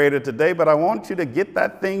third grader today, but I want you to get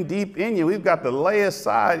that thing deep in you. We've got to lay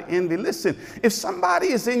aside envy. Listen, if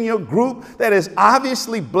somebody is in your group that is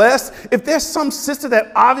obviously blessed, if there's some sister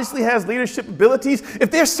that obviously has leadership abilities, if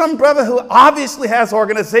there's some brother who obviously has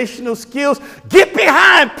organizational skills, get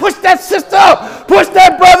behind, push that sister up, push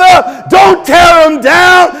that brother up. Don't tear them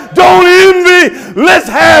down. Don't envy. Let's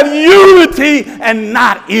have unity and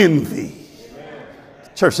not envy.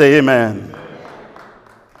 Church, say amen.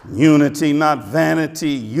 Unity, not vanity.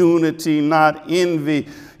 Unity, not envy.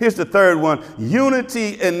 Here's the third one.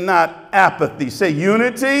 Unity and not apathy. Say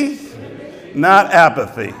unity, not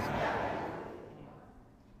apathy.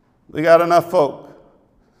 We got enough folk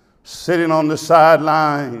sitting on the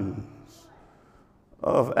sidelines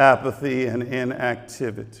of apathy and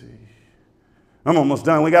inactivity. I'm almost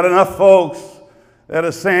done. We got enough folks that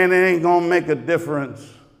are saying it ain't going to make a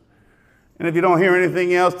difference. And if you don't hear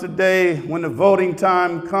anything else today, when the voting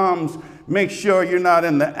time comes, make sure you're not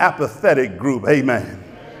in the apathetic group. Amen.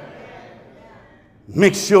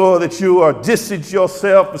 Make sure that you are distancing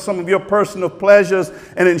yourself from some of your personal pleasures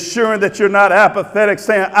and ensuring that you're not apathetic,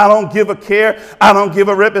 saying, I don't give a care, I don't give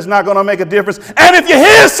a rip, it's not going to make a difference. And if you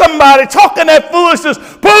hear somebody talking that foolishness,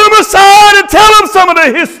 pull them aside and tell them some of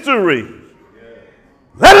the history.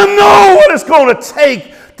 Let them know what it's going to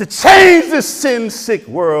take to change this sin-sick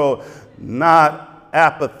world. Not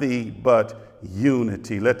apathy, but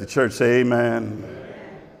unity. Let the church say amen.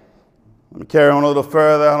 Let me carry on a little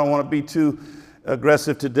further. I don't want to be too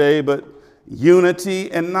aggressive today, but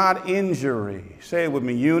unity and not injury. Say it with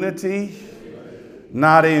me. Unity,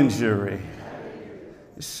 not injury.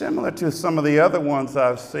 It's similar to some of the other ones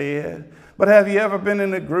I've said. But have you ever been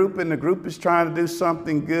in a group and the group is trying to do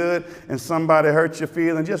something good and somebody hurts your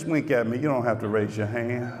feelings? Just wink at me. You don't have to raise your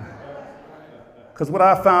hand. Because what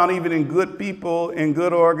I found, even in good people, in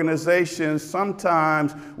good organizations,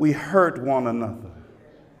 sometimes we hurt one another.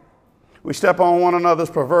 We step on one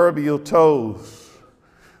another's proverbial toes.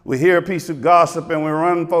 We hear a piece of gossip and we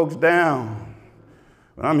run folks down.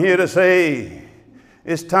 But I'm here to say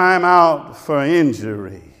it's time out for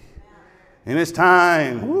injury. And it's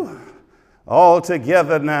time all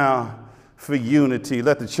together now for unity.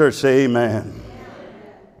 Let the church say amen.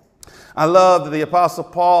 I love that the Apostle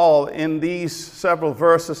Paul in these several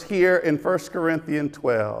verses here in 1 Corinthians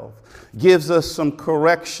 12 gives us some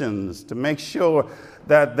corrections to make sure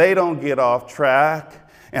that they don't get off track.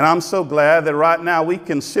 And I'm so glad that right now we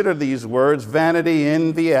consider these words, vanity,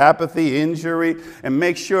 envy, apathy, injury, and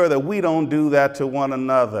make sure that we don't do that to one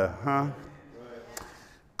another. Huh?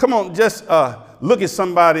 Come on, just look at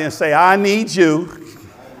somebody and say, I need you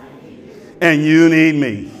and you need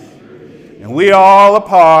me. And we are all a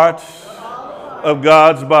part of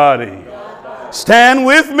God's body. Stand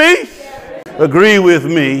with me, agree with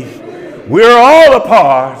me. We're all a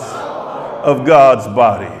part of God's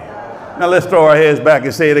body. Now let's throw our heads back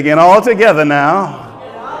and say it again, all together now.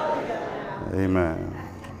 Amen.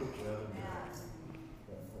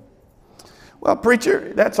 Well,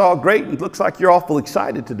 preacher, that's all great. It looks like you're awful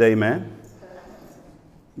excited today, man.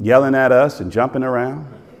 Yelling at us and jumping around.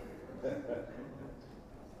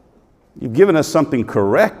 You've given us something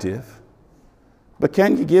corrective. But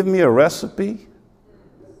can you give me a recipe?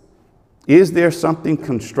 Is there something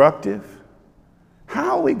constructive?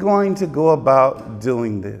 How are we going to go about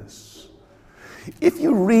doing this? If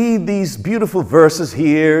you read these beautiful verses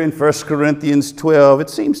here in 1 Corinthians 12, it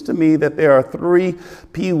seems to me that there are 3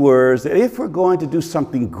 P words that if we're going to do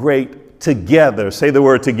something great together, say the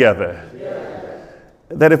word together.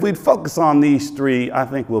 That if we'd focus on these 3, I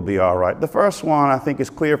think we'll be all right. The first one, I think, is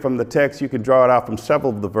clear from the text. You can draw it out from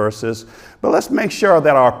several of the verses. But let's make sure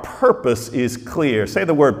that our purpose is clear. Say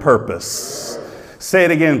the word purpose. Say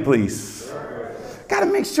it again, please. Got to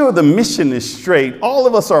make sure the mission is straight. All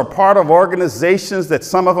of us are a part of organizations that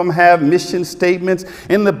some of them have mission statements.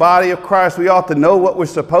 In the body of Christ, we ought to know what we're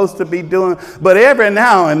supposed to be doing. But every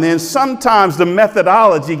now and then, sometimes the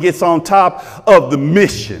methodology gets on top of the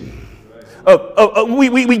mission.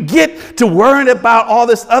 We get to worrying about all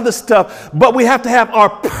this other stuff, but we have to have our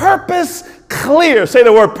purpose clear. Say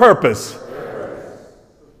the word purpose.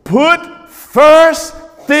 Put first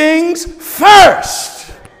things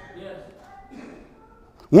first.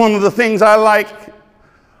 One of the things I like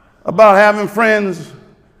about having friends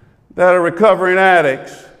that are recovering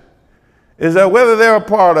addicts is that whether they're a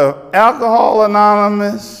part of Alcohol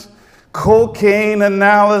Anonymous, Cocaine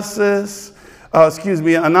Analysis,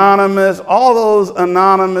 Anonymous, all those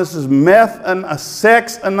Anonymous, Meth and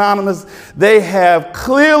Sex Anonymous, they have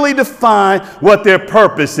clearly defined what their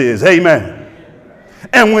purpose is. Amen.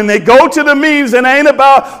 And when they go to the meetings, it ain't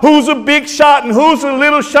about who's a big shot and who's a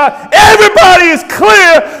little shot. Everybody is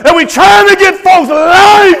clear, and we're trying to get folks'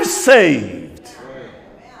 lives saved.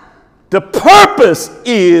 The purpose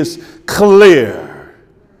is clear.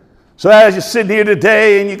 So as you're sitting here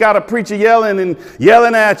today and you got a preacher yelling and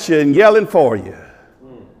yelling at you and yelling for you,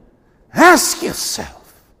 ask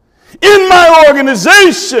yourself, in my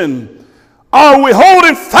organization, are we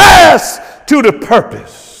holding fast to the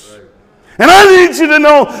purpose? And I need you to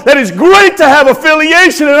know that it's great to have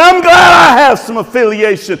affiliation, and I'm glad I have some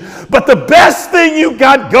affiliation. But the best thing you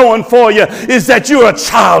got going for you is that you're a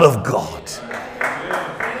child of God.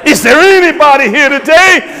 Is there anybody here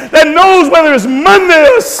today that knows whether it's Monday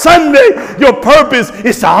or Sunday, your purpose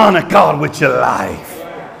is to honor God with your life?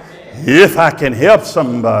 If I can help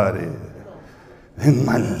somebody, then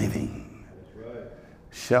my living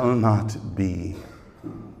shall not be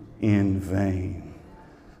in vain.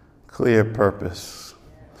 Clear purpose.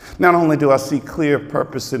 Not only do I see clear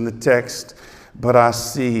purpose in the text, but I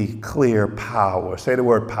see clear power. Say the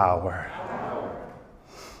word power.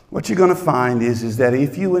 What you're going to find is that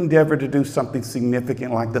if you endeavor to do something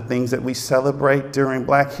significant like the things that we celebrate during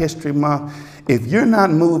Black History Month, if you're not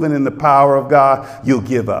moving in the power of God, you'll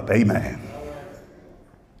give up. Amen.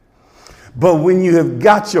 But when you have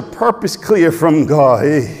got your purpose clear from God,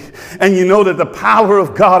 and you know that the power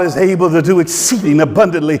of God is able to do exceeding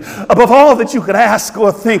abundantly above all that you could ask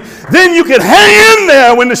or think, then you can hang in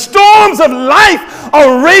there when the storms of life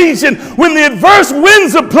are raging, when the adverse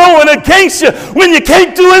winds are blowing against you, when you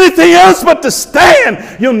can't do anything else but to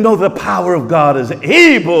stand. You'll know the power of God is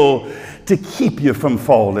able to keep you from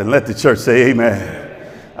falling. Let the church say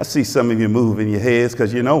amen. I see some of you moving your heads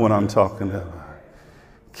because you know what I'm talking about.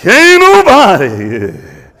 Can't nobody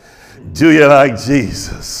do you like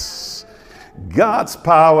Jesus. God's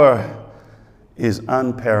power is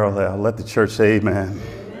unparalleled. Let the church say amen.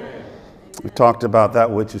 We talked about that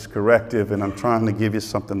which is corrective, and I'm trying to give you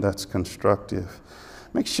something that's constructive.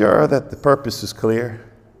 Make sure that the purpose is clear.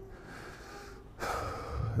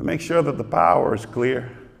 Make sure that the power is clear.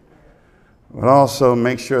 But also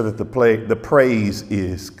make sure that the praise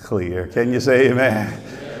is clear. Can you say amen?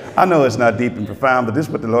 I know it's not deep and profound, but this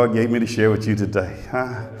is what the Lord gave me to share with you today.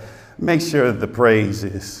 Make sure that the praise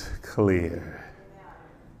is clear.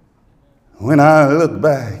 When I look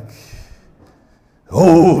back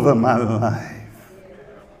over my life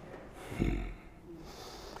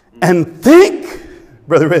and think,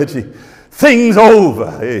 Brother Reggie, things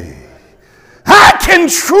over, I can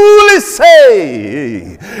truly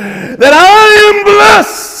say that I am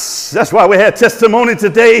blessed. That's why we had testimony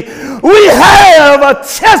today. We have a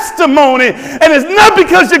testimony, and it's not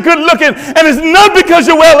because you're good looking, and it's not because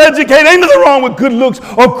you're well educated. Ain't nothing wrong with good looks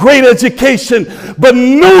or great education, but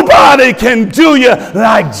nobody can do you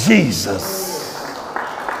like Jesus.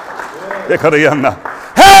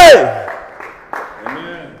 Hey!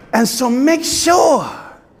 And so make sure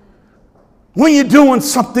when you're doing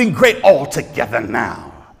something great altogether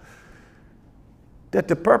now, that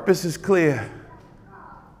the purpose is clear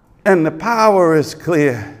and the power is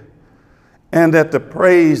clear, and that the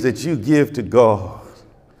praise that you give to God,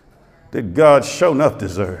 that God sure enough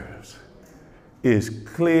deserves, is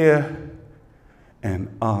clear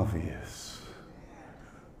and obvious.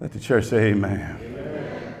 Let the church say amen.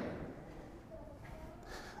 Amen.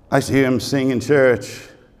 I used to hear him sing in church.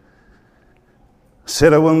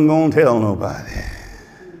 Said I wasn't going to tell nobody,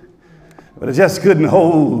 but I just couldn't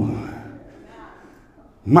hold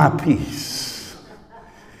my peace.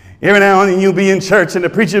 Every now and then you'll be in church and the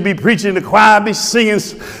preacher will be preaching, the choir will be singing,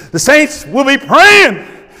 the saints will be praying,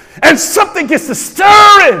 and something gets to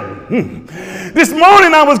stirring. This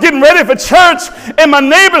morning I was getting ready for church, and my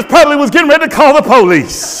neighbors probably was getting ready to call the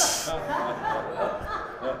police.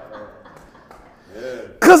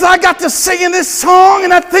 Because I got to singing this song,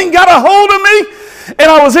 and that thing got a hold of me.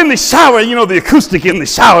 And I was in the shower. You know, the acoustic in the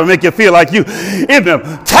shower make you feel like you in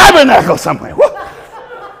the tabernacle somewhere. Woo.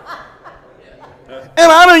 And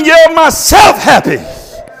I done yelled myself happy.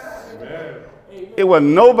 It was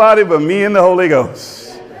nobody but me and the Holy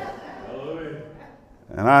Ghost.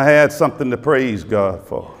 And I had something to praise God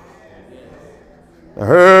for. I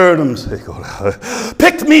heard him say,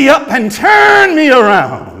 picked me up and turned me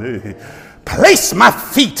around. placed my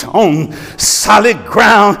feet on solid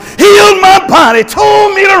ground, healed my body,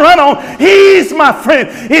 told me to run on. He's my friend.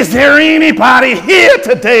 Is there anybody here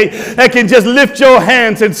today that can just lift your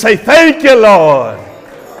hands and say, thank you, Lord?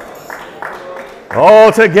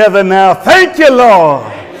 All together now, thank you,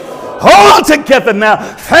 Lord. All together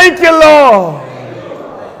now, thank you, Lord.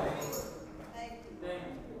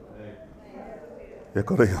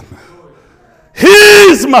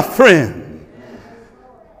 He's my friend.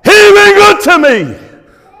 He's been good to me.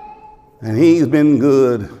 And he's been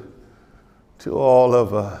good to all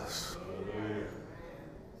of us.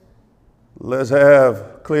 Let's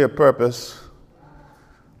have clear purpose.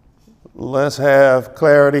 Let's have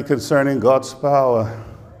clarity concerning God's power.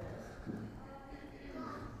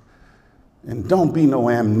 And don't be no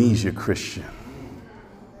amnesia Christian.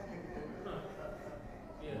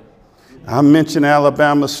 I mentioned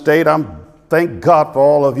Alabama State. Thank God for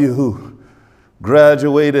all of you who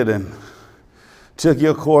graduated and took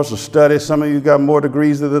your course of study. Some of you got more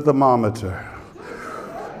degrees than the thermometer.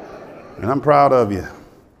 And I'm proud of you.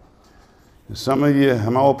 And some of you,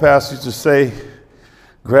 my old pastor used to say,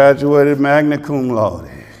 graduated magna cum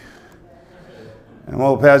laude. And my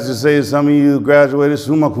old pastor used to say, some of you graduated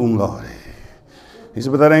summa cum laude. He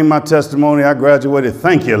said, but that ain't my testimony. I graduated,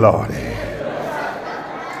 thank you, Lord.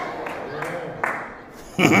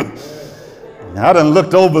 I done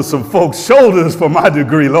looked over some folks' shoulders for my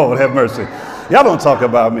degree, Lord have mercy. Y'all don't talk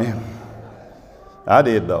about me. I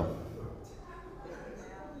did, though.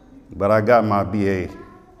 But I got my BA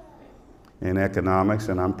in economics,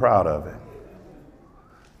 and I'm proud of it.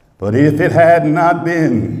 But if it had not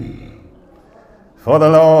been for the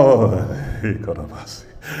Lord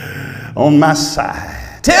on my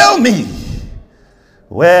side, tell me,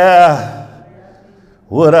 where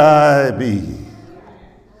would I be?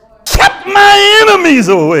 Kept my enemies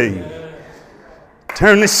away.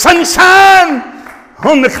 Turned the sunshine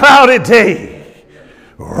on the cloudy day.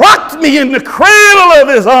 Rocked me in the cradle of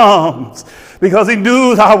his arms because he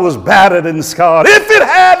knew I was battered and scarred. If it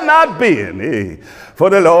had not been for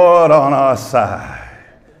the Lord on our side.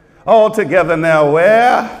 All together now,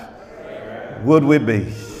 where would we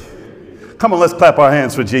be? Come on, let's clap our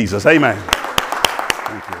hands for Jesus. Amen.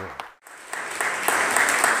 Thank you.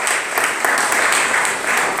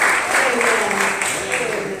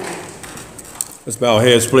 Let's bow our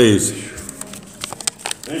heads, please.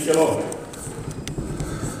 Thank you, Lord.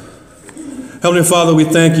 Heavenly Father, we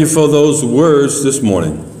thank you for those words this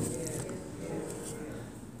morning.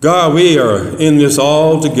 God, we are in this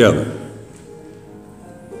all together.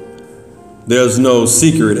 There's no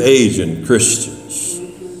secret agent Christians.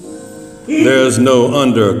 There's no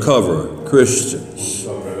undercover Christians.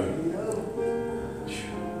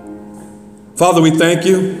 Father, we thank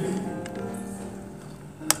you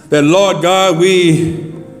that, Lord God,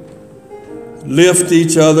 we lift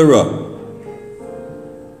each other up.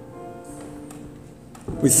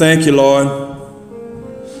 We thank you, Lord,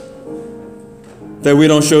 that we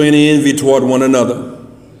don't show any envy toward one another,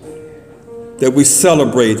 that we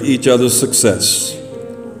celebrate each other's success.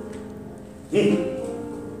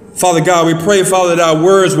 Father God, we pray, Father, that our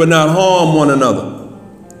words would not harm one another,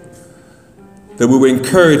 that we would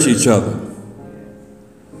encourage each other.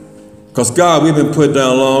 Because, God, we've been put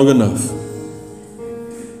down long enough.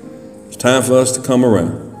 It's time for us to come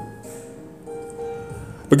around.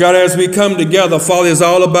 But, God, as we come together, Father, it's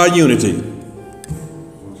all about unity.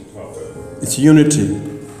 It's unity.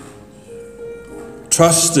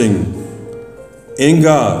 Trusting in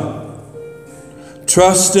God.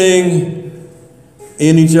 Trusting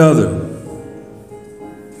in each other.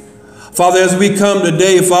 Father, as we come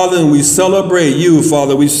today, Father, and we celebrate you,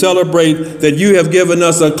 Father, we celebrate that you have given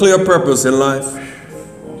us a clear purpose in life.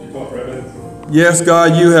 Yes,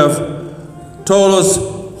 God, you have told us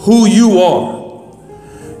who you are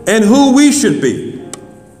and who we should be.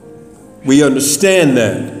 We understand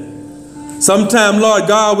that. Sometimes, Lord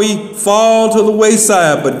God, we fall to the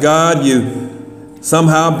wayside, but God, you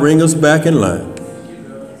somehow bring us back in line.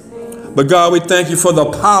 But God, we thank you for the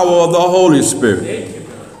power of the Holy Spirit.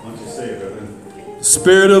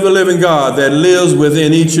 Spirit of the living God that lives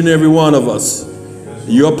within each and every one of us.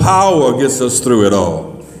 Your power gets us through it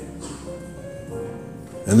all.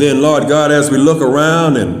 And then, Lord God, as we look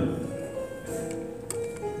around and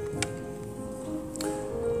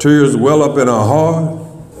tears well up in our heart,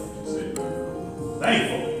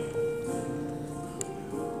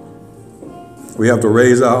 we have to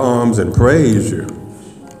raise our arms and praise you,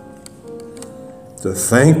 to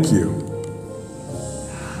thank you.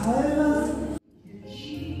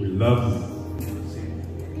 Love.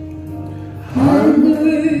 I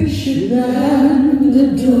worship and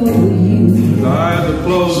adore you. The eyes are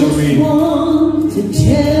closed and we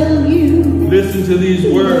tell you. Listen to these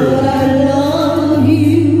words. I love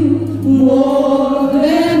you more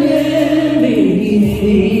than anything.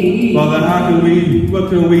 Father, what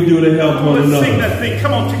can we do to help one another? Let's sing that thing.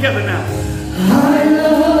 Come on, together now. I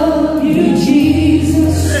love you,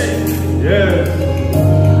 Jesus. Yes.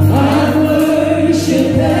 I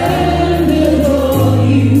worship and adore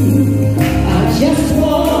you. I just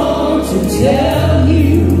want to tell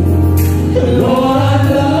you, Lord, I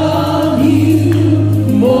love you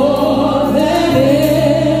more than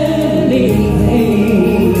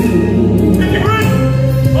anything. Take it right.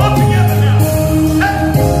 All together now.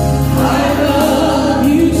 I love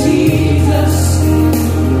you, Jesus.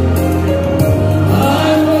 I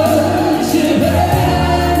worship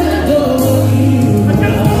and adore you. I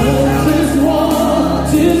just want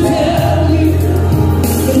to tell you,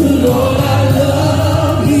 Lord, I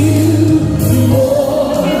love you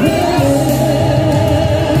more than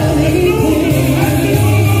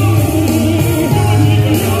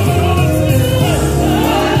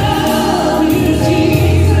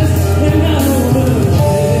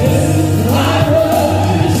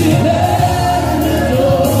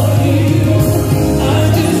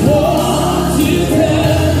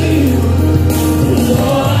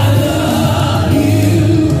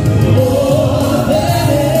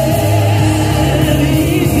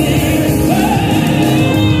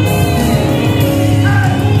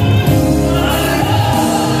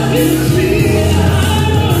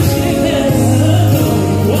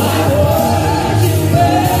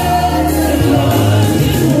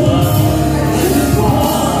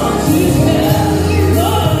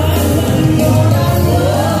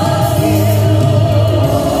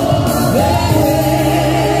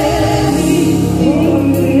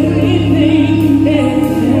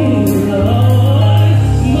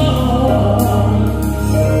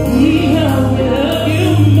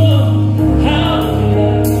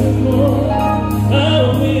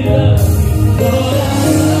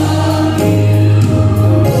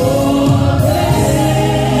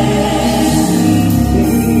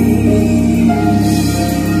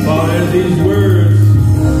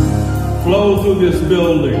This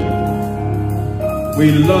building,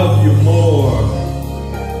 we love you more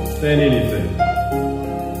than anything.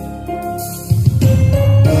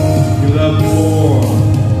 We love you more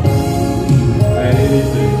than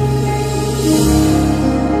anything.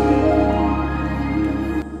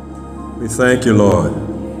 We thank you, Lord.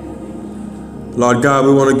 Lord God,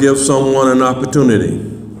 we want to give someone an opportunity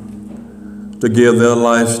to give their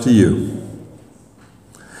lives to you.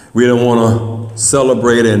 We don't want to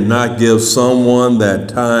celebrate and not give someone that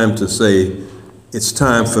time to say, it's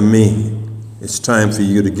time for me. It's time for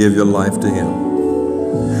you to give your life to him.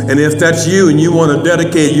 And if that's you and you want to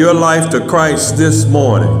dedicate your life to Christ this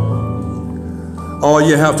morning, all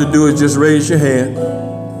you have to do is just raise your hand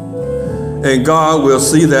and God will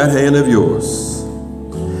see that hand of yours.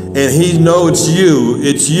 And he knows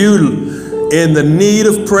it's you in the need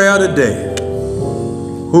of prayer today.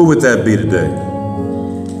 Who would that be today?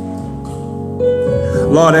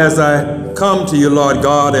 Lord, as I come to you, Lord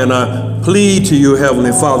God, and I plead to you,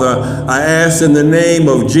 Heavenly Father, I ask in the name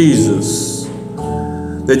of Jesus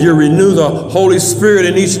that you renew the Holy Spirit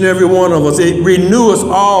in each and every one of us. Renew us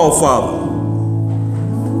all, Father.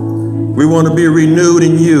 We want to be renewed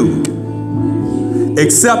in you.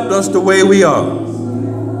 Accept us the way we are.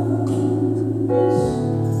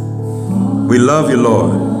 We love you,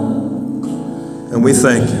 Lord, and we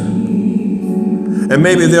thank you. And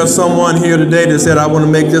maybe there's someone here today that said, I want to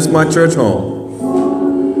make this my church home.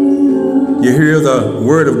 You hear the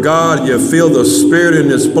word of God, you feel the Spirit in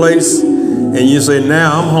this place, and you say,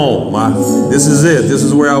 now I'm home. This is it. This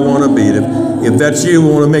is where I want to be. If that's you,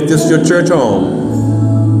 want to make this your church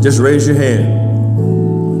home, just raise your hand,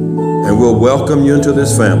 and we'll welcome you into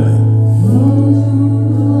this family.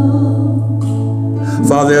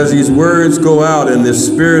 Father, as these words go out and the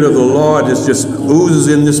Spirit of the Lord just oozes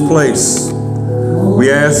in this place, we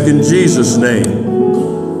ask in Jesus'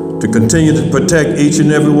 name to continue to protect each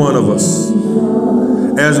and every one of us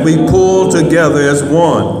as we pull together as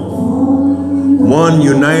one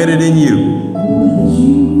united in you,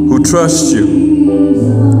 who trust you,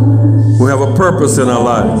 who have a purpose in our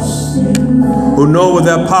lives, who know where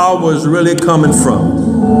that power is really coming from,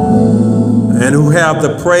 and who have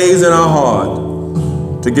the praise in our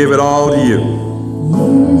heart to give it all to you.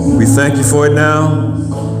 We thank you for it now.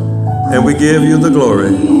 And we give you the glory.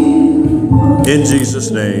 In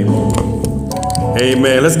Jesus' name,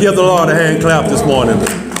 amen. Let's give the Lord a hand clap this morning.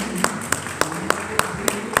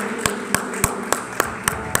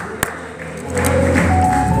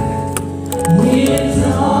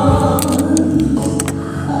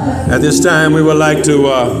 At this time, we would like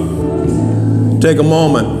to take a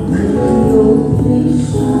moment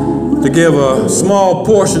to give a small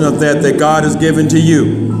portion of that God has given to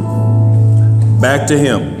you back to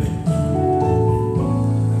Him.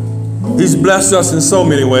 He's blessed us in so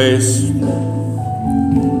many ways.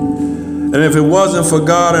 And if it wasn't for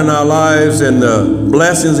God in our lives and the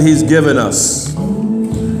blessings He's given us,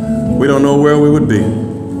 we don't know where we would be.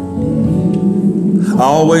 I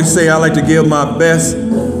always say I like to give my best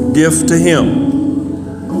gift to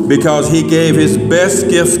Him because He gave His best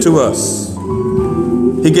gift to us.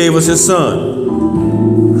 He gave us His Son,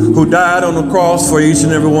 who died on the cross for each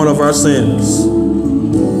and every one of our sins.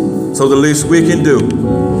 So the least we can do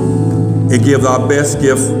is give our best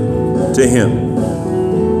gift to Him.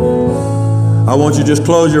 I want you to just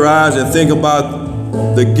close your eyes and think about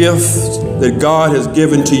the gift that God has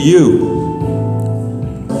given to you.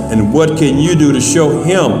 And what can you do to show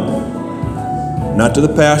Him, not to the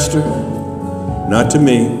pastor, not to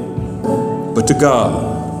me, but to God,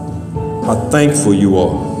 how thankful you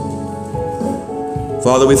are.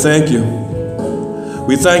 Father, we thank you.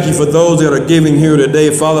 We thank you for those that are giving here today.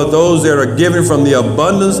 Father, those that are giving from the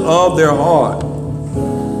abundance of their heart.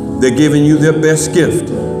 They're giving you their best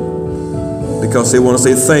gift because they want to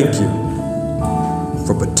say thank you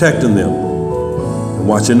for protecting them and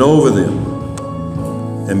watching over them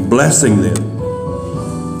and blessing them.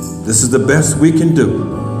 This is the best we can do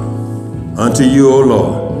unto you, O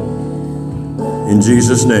Lord. In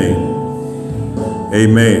Jesus' name,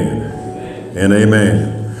 amen and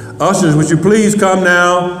amen. Ushers, would you please come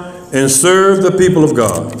now and serve the people of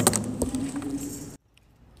God.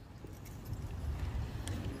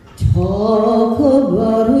 Talk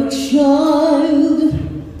about a child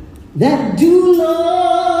that do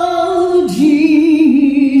love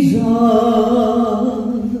Jesus.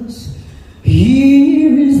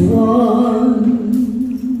 Here is one.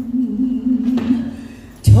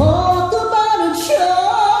 Talk about a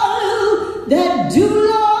child that do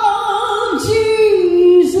love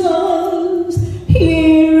Jesus.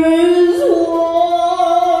 Here is one.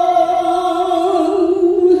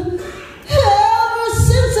 Ever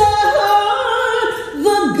since I heard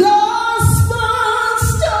the gospel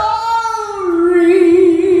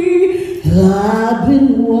story, I've been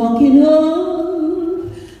walking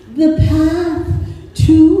on the path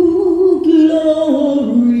to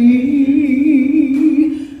glory.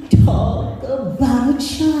 Talk about a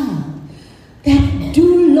child that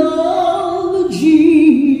do love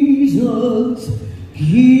Jesus.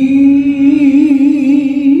 Here's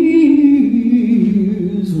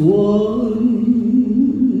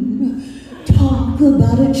one. Talk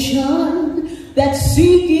about a child that's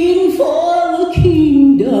seeking for the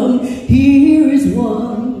kingdom. Here is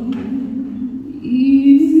one.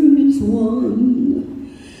 Here is one.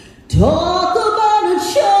 Talk about a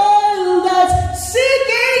child that's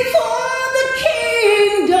seeking for the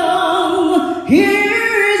kingdom.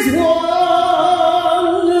 Here is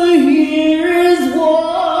one. Here is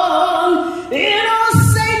one. In all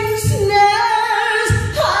Satan's snares,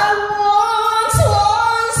 I once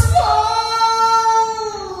was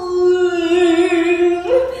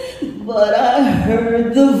falling, but I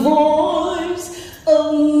heard the voice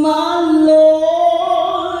of my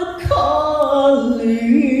Lord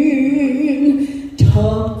calling.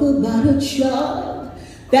 Talk about a child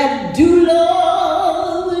that do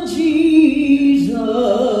love Jesus.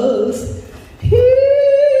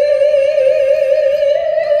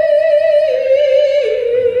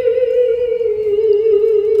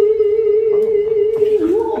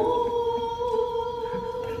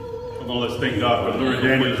 Come on, let's thank God for Lura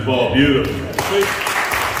Daniels' ball. Beautiful.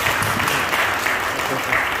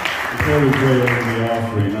 Before we pray over the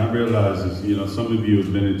offering, I realize that, some of you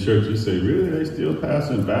have been in church, you say, really, they still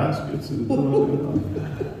passing baskets? And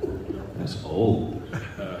that's old.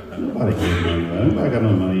 Nobody gives money like that. Nobody got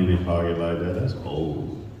no money in their pocket like that. That's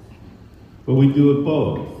old. But we do it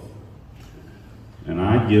both. And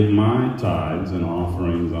I give my tithes and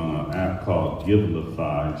offerings on an app called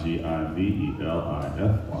Givelify,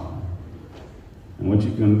 Givelify. And what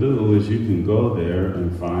you can do is you can go there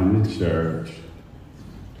and find the church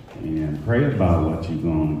and pray about what you're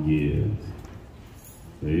going to give.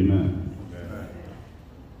 Amen.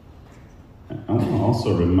 I want to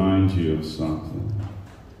also remind you of something.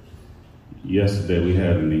 Yesterday we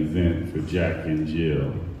had an event for Jack and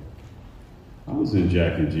Jill. I was in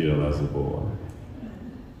Jack and Jill as a boy.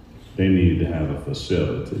 They needed to have a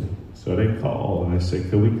facility. So they called and they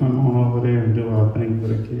said, could we come on over there and do our thing for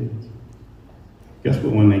the kids? Guess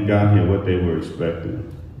what, when they got here, what they were expecting?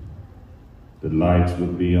 The lights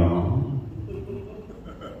would be on.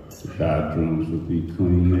 The bathrooms would be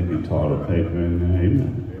clean. There'd be toilet paper in there.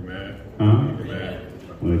 Amen. Huh?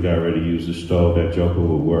 When they got ready to use the stove, that joker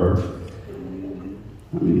would work.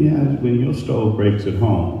 I mean, yeah, when your stove breaks at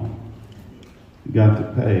home, you got to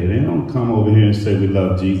pay. They don't come over here and say we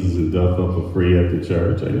love Jesus and duck up for free at the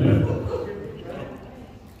church. Amen.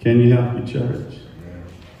 Can you help your church?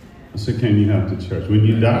 I said, can you help the church? When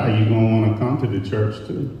you die, you're going to want to come to the church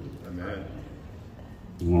too. Amen.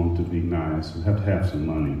 You want to be nice. You have to have some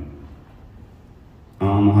money. I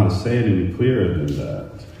don't know how to say it any clearer than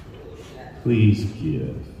that. Please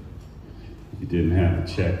give. If you didn't have a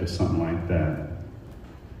check or something like that,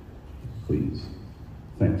 please.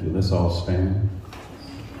 Thank you. Let's all stand.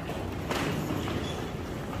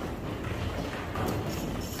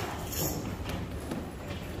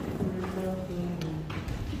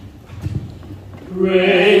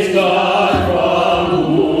 Praise God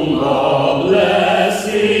from whom all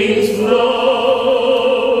blessings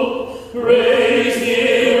flow. Praise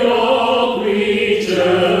Him, all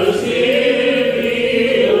creatures here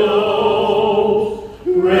below.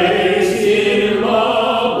 Praise Him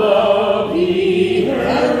above the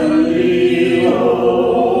heavenly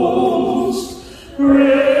host.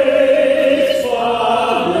 Praise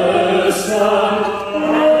Father, Son,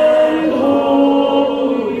 and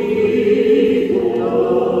Holy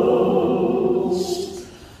Ghost.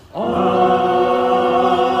 Amen.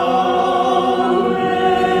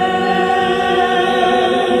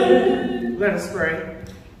 Let us pray.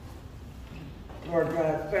 Lord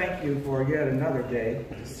God, thank you for yet another day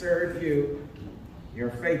to serve you, your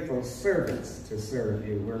faithful servants to serve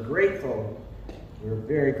you. We're grateful. We're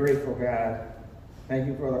very grateful, God. Thank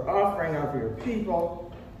you for the offering of your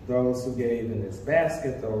people, those who gave in this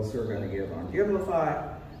basket, those who are going to give on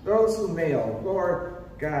Givelify, those who mailed. Lord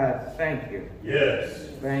God, thank you. Yes.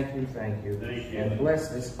 Thank you, thank you. Thank you. And bless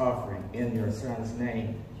this offering in your Son's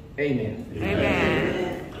name. Amen.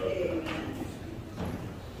 Amen.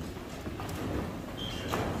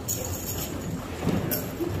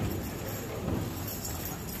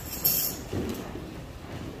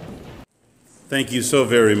 Thank you so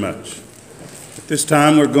very much. At this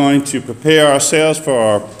time, we're going to prepare ourselves for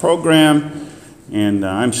our program, and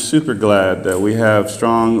I'm super glad that we have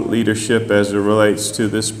strong leadership as it relates to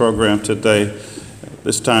this program today.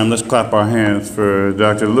 This time, let's clap our hands for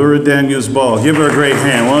Dr. Lura Daniels-Ball. Give her a great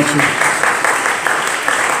hand, won't you?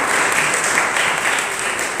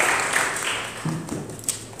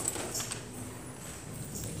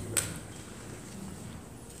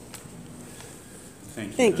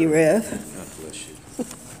 Thank you, Rev.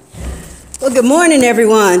 Well, good morning,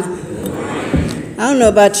 everyone. I don't know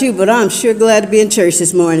about you, but I'm sure glad to be in church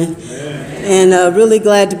this morning. And really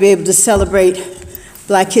glad to be able to celebrate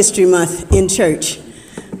Black History Month in church,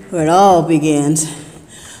 where it all begins.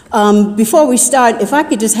 Before we start, if I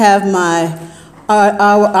could just have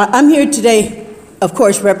I'm here today, of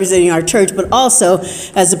course, representing our church, but also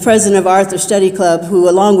as the president of Arthur Study Club, who,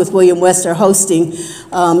 along with William West, are hosting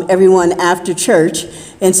everyone after church.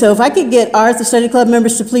 And so if I could get Arthur Study Club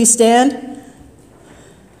members to please stand.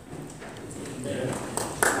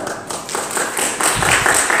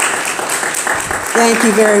 Thank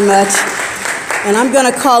you very much. And I'm going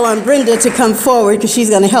to call on Brenda to come forward because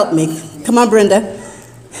she's going to help me. Come on, Brenda.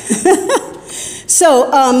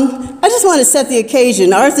 So I just want to set the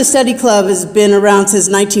occasion. Arthur Study Club has been around since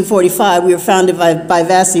 1945. We were founded by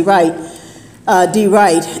Vassie Wright, D.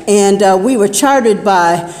 Wright, and we were chartered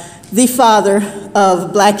by the father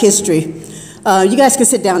of Black history. You guys can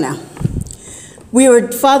sit down now. We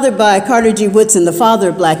were fathered by Carter G. Woodson, the father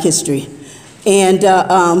of Black history. And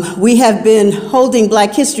we have been holding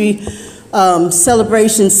Black history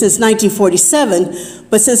celebrations since 1947.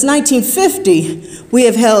 But since 1950, we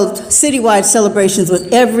have held citywide celebrations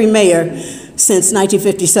with every mayor since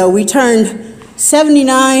 1950. So we turned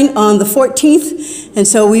 79 on the 14th, and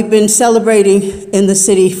so we've been celebrating in the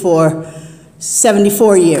city for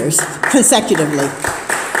 74 years consecutively.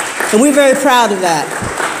 And we're very proud of that.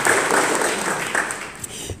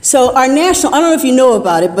 So our national, I don't know if you know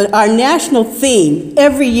about it, but our national theme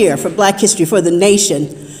every year for Black history for the nation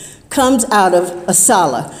comes out of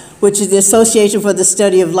ASALH, which is the Association for the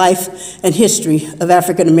Study of Life and History of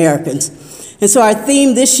African Americans. And so our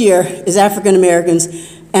theme this year is African Americans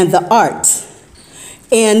and the arts.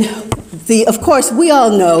 And of course, we all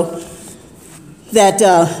know that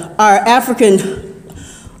our African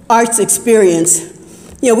arts experience,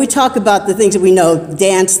 we talk about the things that we know,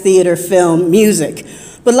 dance, theater, film, music.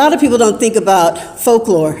 But a lot of people don't think about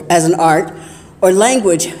folklore as an art, or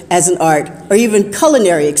language as an art, or even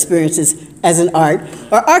culinary experiences as an art,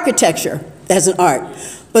 or architecture as an art.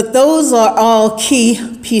 But those are all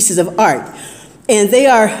key pieces of art. And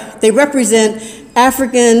they represent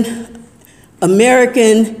African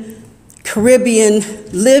American Caribbean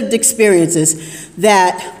lived experiences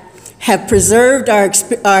that have preserved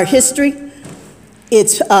our history.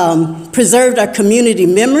 It's preserved our community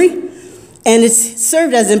memory, and it's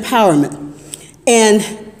served as empowerment.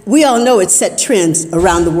 And we all know it's set trends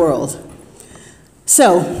around the world.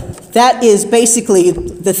 So that is basically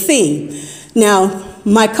the theme. Now,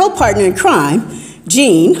 my co-partner in crime,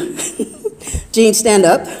 Jean, Jean, stand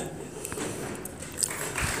up.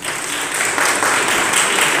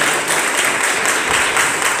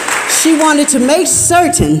 She wanted to make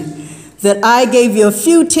certain that I gave you a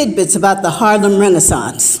few tidbits about the Harlem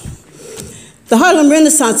Renaissance. The Harlem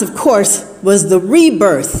Renaissance, of course, was the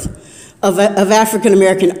rebirth of African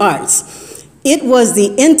American arts. It was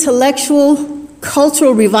the intellectual,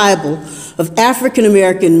 cultural revival of African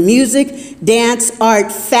American music, dance,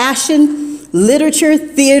 art, fashion, literature,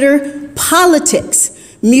 theater, politics,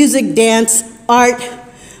 music, dance, art,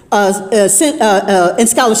 and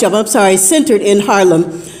scholarship, centered in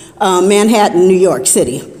Harlem, Manhattan, New York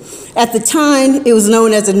City. At the time, it was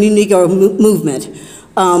known as the New Negro Movement,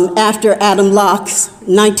 after Adam Locke's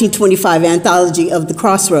 1925 anthology of the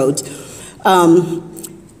Crossroads. And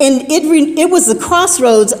it was the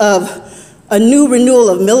crossroads of a new renewal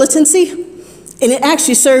of militancy, and it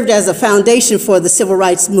actually served as a foundation for the civil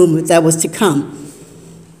rights movement that was to come.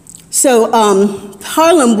 So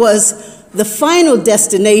Harlem was the final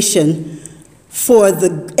destination for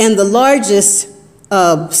the largest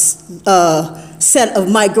set of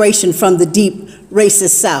migration from the deep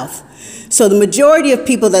racist South. So the majority of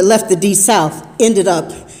people that left the deep South ended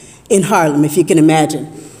up in Harlem, if you can imagine.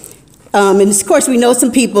 And of course, we know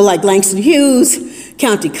some people like Langston Hughes,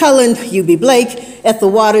 County Cullen, U.B. Blake, Ethel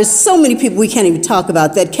Waters, so many people we can't even talk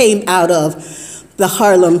about that came out of the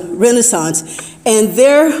Harlem Renaissance. And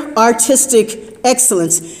their artistic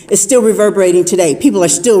excellence is still reverberating today. People are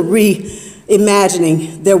still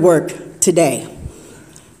reimagining their work today.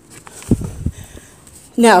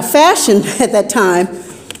 Now, fashion at that time,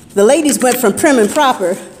 the ladies went from prim and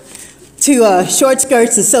proper to short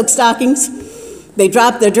skirts and silk stockings. They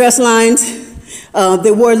dropped their dress lines.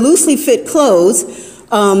 They wore loosely fit clothes,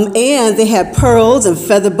 and they had pearls and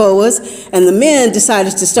feather boas. And the men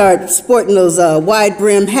decided to start sporting those wide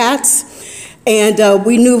brim hats. And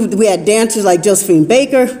we knew we had dancers like Josephine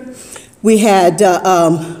Baker. We had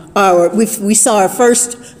we saw our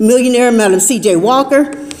first millionaire, Madam C.J.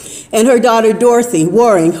 Walker, and her daughter Dorothy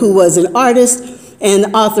Waring, who was an artist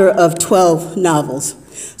and author of 12 novels.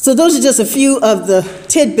 So those are just a few of the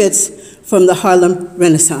tidbits from the Harlem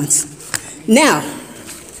Renaissance. Now,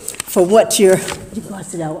 for what you go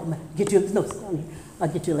sit down. I'll get you. No, I'll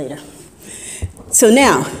get you later. So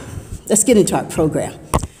now, let's get into our program.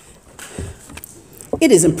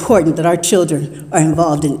 It is important that our children are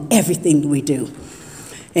involved in everything we do.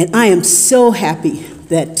 And I am so happy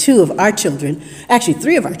that 2 of our children, actually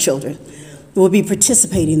 3 of our children, will be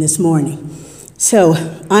participating this morning. So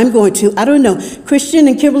I'm going to, I don't know, Christian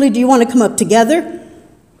and Kimberly, do you want to come up together?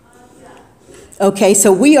 Okay,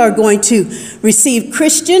 so we are going to receive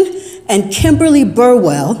Christian and Kimberly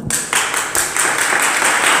Burwell.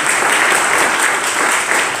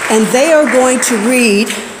 And they are going to read,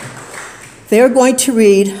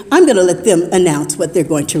 I'm going to let them announce what they're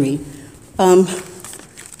going to read.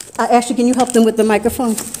 Ashley, can you help them with the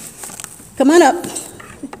microphone? Come on up.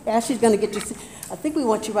 Ashley's going to get you. I think we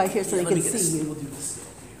want you right here so they can see you. We'll do this here.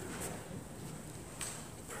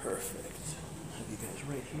 Perfect. Have you guys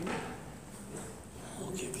right here?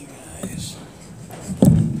 I'll give you guys.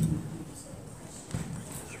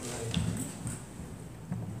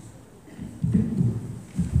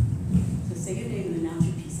 So say your name and announce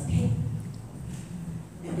your piece, okay?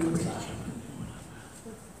 And do it.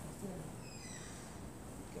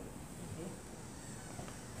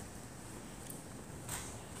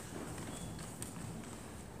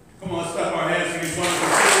 Come on, let's clap our hands for these wonderful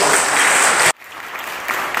children.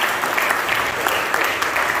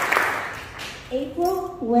 April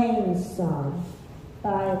Rain Song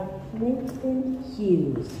by Langston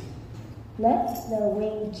Hughes. Let the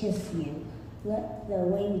rain kiss you. Let the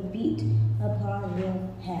rain beat upon your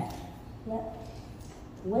head. Let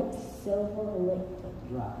wet silver liquid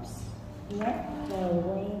drops. Let the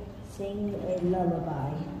rain sing a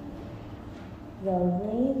lullaby. The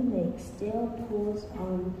rain makes still pools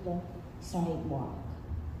on the sidewalk.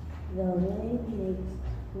 The rain makes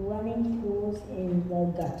running pools in the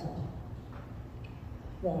gutter.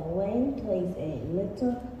 The rain plays a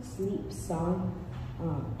little sleep song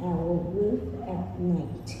on our roof at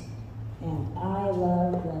night. And I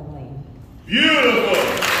love the rain. Beautiful!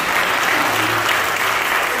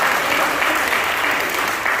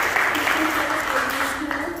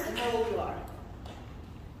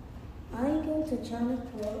 I is Tachana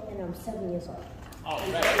Pearl, and I'm 7 years old. All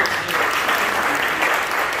right.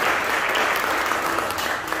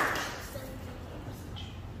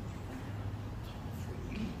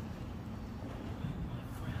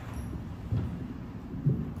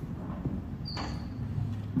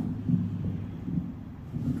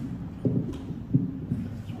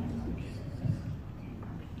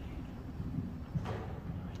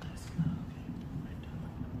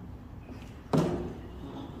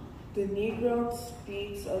 The Negro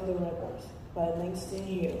Speaks of the Rivers by Langston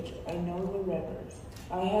Hughes. I know the rivers.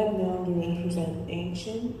 I had known the rivers as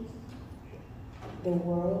ancient, the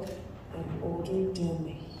world, and older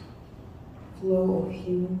dimly, flow of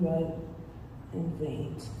human blood and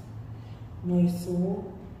veins. My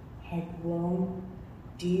soul had grown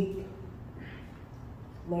deep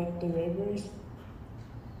like the rivers,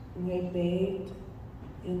 and I bathed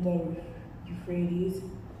in the Euphrates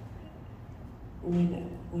when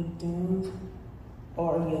dawns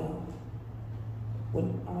are young. When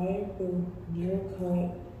I go near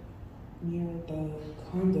the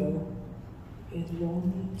condo, it's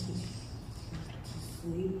lonely to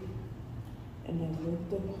sleep, and I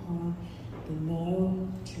looked upon the Nile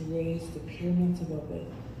to raise the pyramids above it.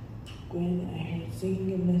 When I heard singing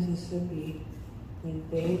in Mississippi, when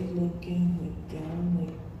Babe Lincoln went down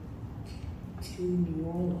like to New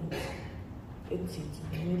Orleans, it seems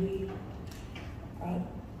really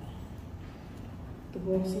the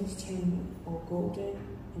blessings turn all golden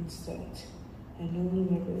and set. I know the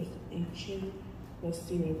rivers, ancient,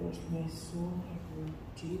 rusty rivers. My soul have grown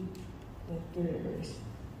deep like the rivers.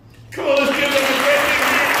 Come on, let's give them a great big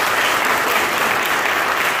hand.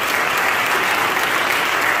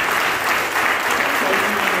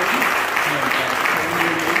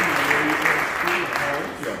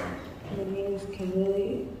 My name is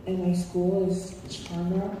Kimberly, and my school is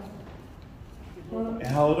Charmer.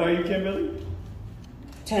 How old are you, Kimberly?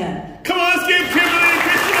 10. Come on, let's give Kimberly and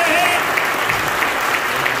Christian a hand.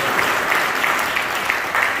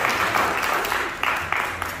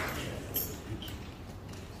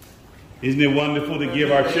 Isn't it wonderful to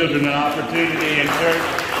give our children an opportunity in church?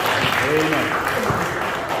 Amen.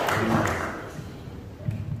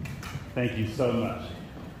 Thank you so much.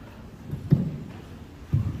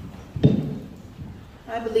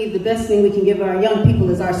 I believe the best thing we can give our young people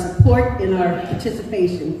is our support and our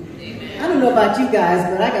participation. I don't know about you guys,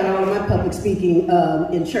 but I got all of my public speaking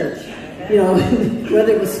in church. You know,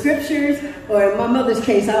 whether it was scriptures or in my mother's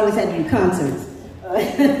case, I always had to do concerts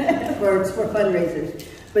for fundraisers.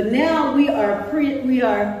 But now we are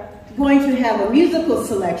going to have a musical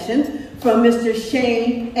selection from Mr.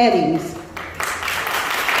 Shane Eddings.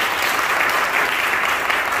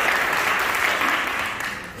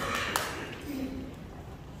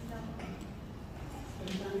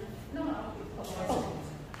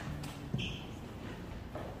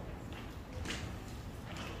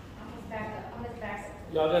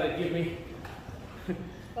 Y'all gotta give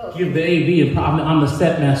the AV. I'm the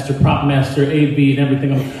set master, prop master, AV, and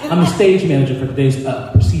everything. I'm the stage manager for today's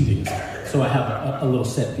proceedings. So I have a little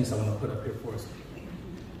set piece I want to put up here for us.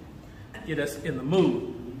 Get us in the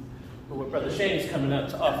mood for what Brother Shane's coming up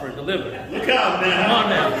to offer and deliver. Look out now. Come on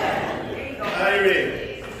now. Are you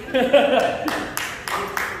ready?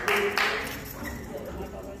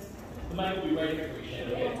 The mic will be right here for you, Shane.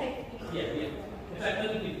 Okay? Yeah. In fact,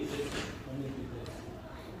 let me do this.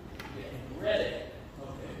 Ready?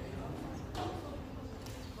 Okay.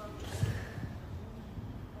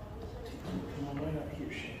 Come on right up here,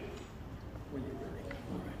 Shane. When you're ready.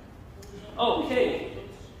 All right. Okay.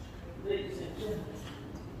 Ladies and gentlemen.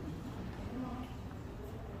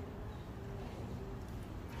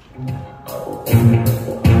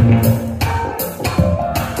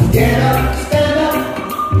 Get up, stand up.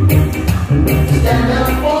 Stand up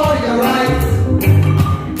for your rights.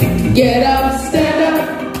 Get up, stand up.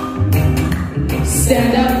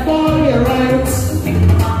 Stand up for your rights.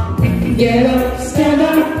 Get up, stand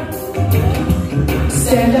up.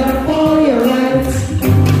 Stand up for your rights.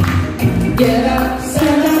 Get up,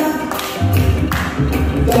 stand up.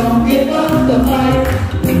 Don't give up the fight.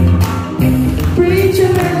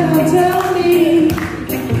 Preacher man will tell me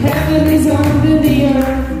heaven is under the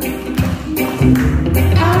earth.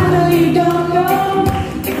 I know you don't know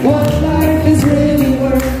what life is really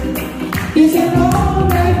worth. You said all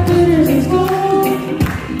that glitters is gold.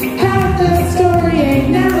 That story ain't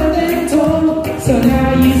never been told. So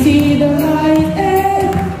now you see the light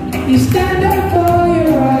and you stand up for your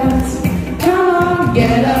rights. Come on,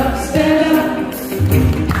 get up, stand up.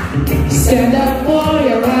 Stand up for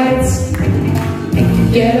your rights.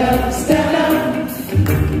 Get up, stand up.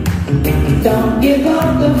 Don't give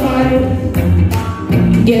up the fight.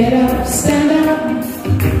 Get up, stand up.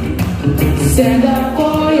 Stand up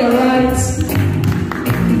for your rights.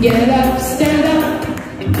 Get up, stand up.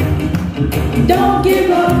 Don't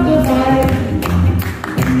give up the fight.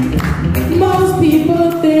 Most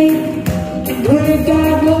people think great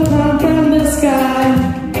God will come from the sky,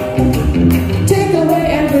 take away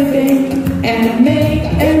everything and make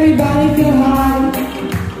everybody feel high.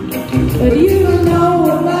 But you don't know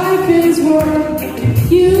what life is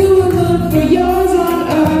worth. You will look for yours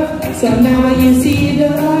on earth. So now you see the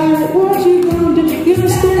light. What you gonna do? You gonna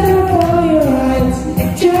stand up for your rights.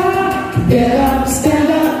 Ja, get up,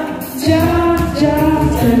 stand up. Ja,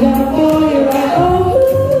 stand up for your rights. Oh,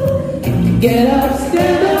 get up,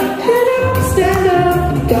 stand up. Get up, stand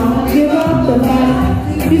up. Don't give up the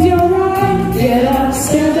fight. Use your right. Get up,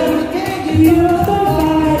 stand up. Give up the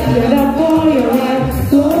fight. Get up for your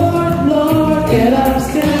rights. Lord, Lord, get up,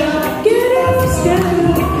 stand up. Get up, stand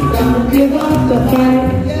up. Don't give up the fight.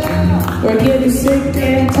 We're getting sick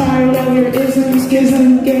and tired of your ism,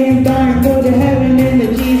 schism, game, dying. Go to heaven in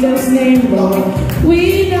the Jesus name, Lord.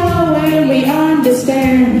 We know and we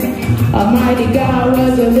understand. Almighty God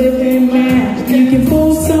was a living man. You can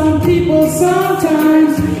fool some people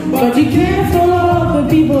sometimes, but you can't fool all the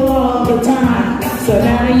people all the time. So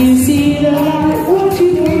now you see the light. What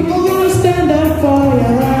you do? You're gonna stand up for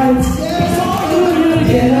your rights.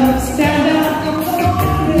 Get up, stand up.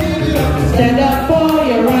 Stand up for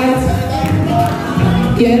your rights.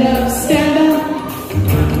 Get up, stand up.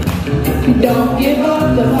 Don't give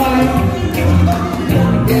up the fight.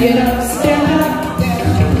 Get up, stand up.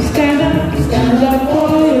 Stand up, stand up for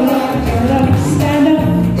your rights. Get up, stand up.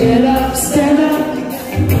 Get up, stand up.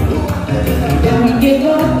 Don't give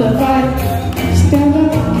up the fight. Stand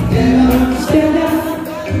up, get up, stand up.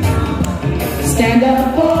 Stand up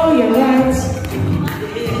for your rights.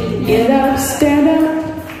 Get up, stand up.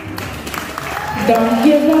 Don't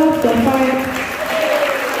give up the fight.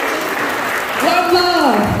 Love,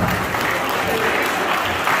 love.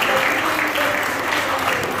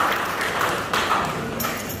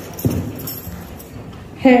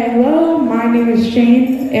 Hello, my name is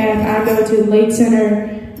Shane, and I go to Lake Center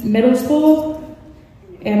Middle School,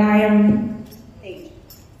 and I'm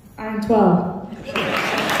 12.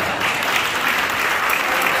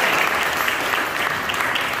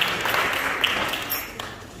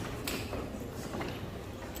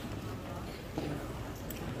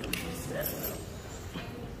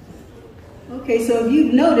 Okay, so if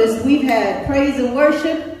you've noticed, we've had praise and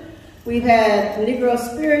worship, we've had Negro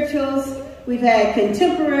spirituals, we've had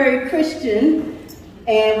contemporary Christian,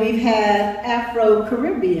 and we've had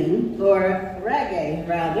Afro-Caribbean, or reggae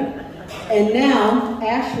rather. And now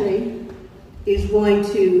Ashley is going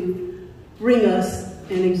to bring us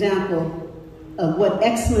an example of what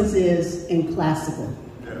excellence is in classical.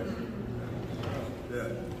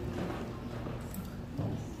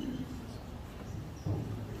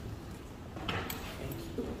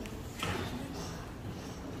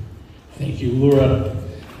 Thank you, Lura.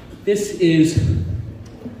 This is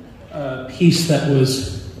a piece that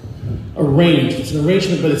was arranged. It's an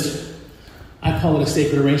arrangement, but I call it a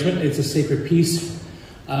sacred arrangement. It's a sacred piece.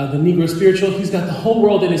 The Negro spiritual, he's got the whole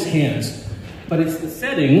world in his hands. But it's the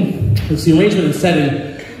setting, it's the arrangement and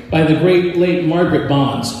setting by the great late Margaret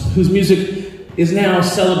Bonds, whose music is now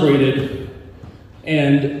celebrated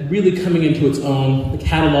and really coming into its own. The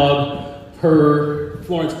catalog, her,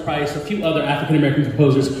 Florence Price, a few other African-American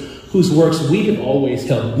composers whose works we have always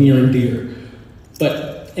held near and dear.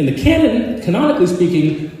 But in the canon, canonically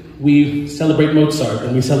speaking, we celebrate Mozart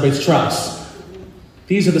and we celebrate Strauss.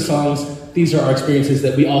 These are the songs, these are our experiences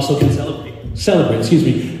that we also can celebrate.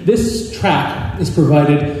 This track is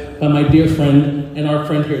provided by my dear friend and our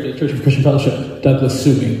friend here at the Church of Christian Fellowship, Douglas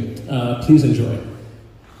Sumi. Please enjoy.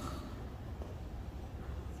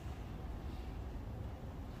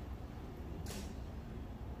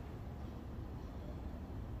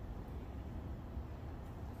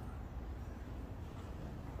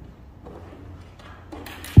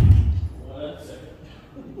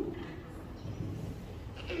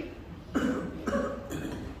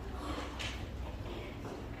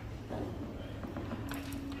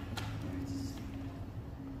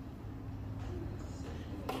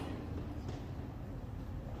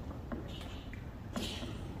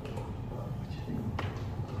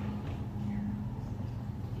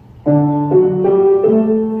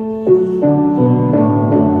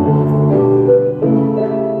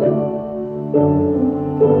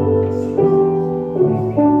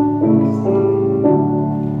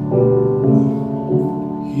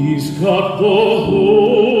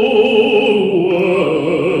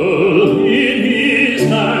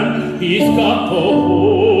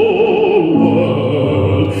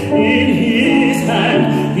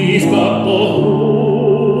 He's got the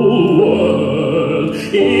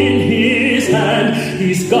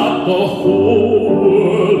got the whole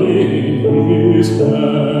world in his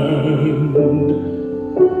hand.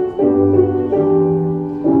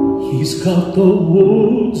 He's got the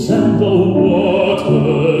woods and the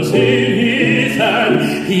waters in his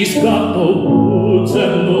hand. He's got the woods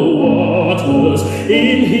and the waters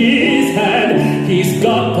in his hand. He's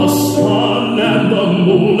got the sun and the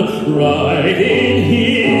moon right in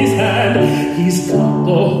his hand. He's got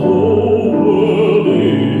the whole world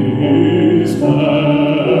in his hand.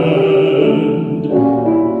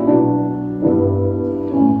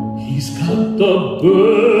 He's got the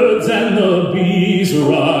birds and the bees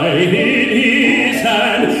right in his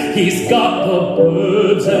hand. He's got the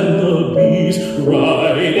birds and the bees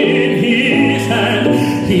right in his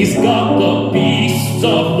hand. He's got the beasts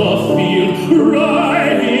of the field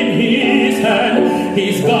right in his hand.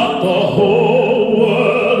 He's got the whole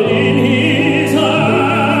world in his hand.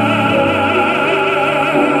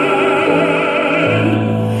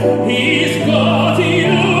 He's got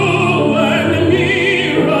you and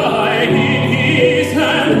me right in his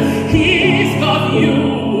hand. He's got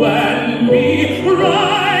you and me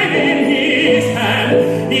right in his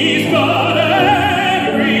hand. He's got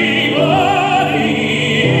everybody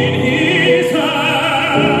in his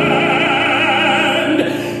hand.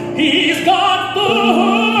 He's got the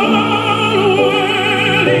whole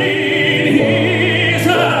world in his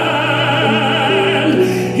hand.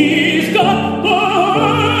 He's got the whole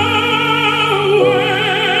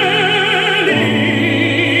world in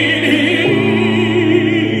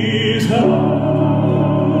his hand.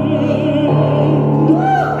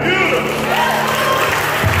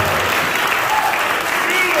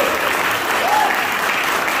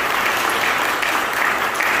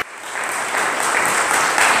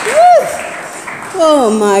 Oh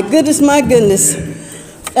my goodness.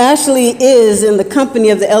 Ashley is in the company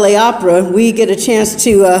of the LA Opera. We get a chance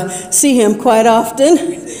to see him quite often.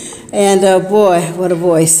 And boy, what a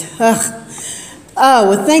voice.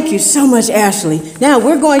 Well, thank you so much, Ashley. Now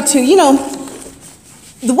we're going to,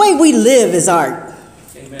 the way we live is art.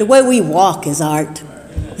 Amen. The way we walk is art.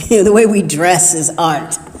 The way we dress is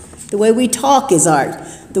art. The way we talk is art.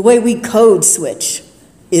 The way we code switch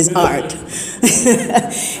is art.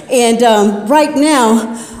 And right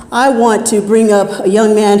now, I want to bring up a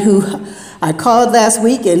young man who I called last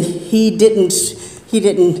week, and he didn't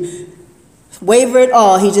waver at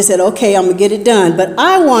all. He just said, okay, I'm gonna get it done. But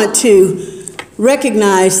I want to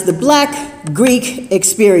recognize the Black Greek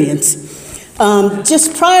experience.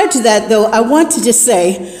 Just prior to that, though, I want to just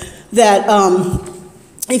say that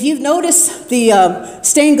if you've noticed the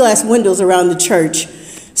stained glass windows around the church,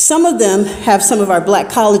 some of them have some of our black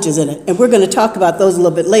colleges in it, and we're going to talk about those a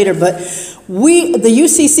little bit later. But the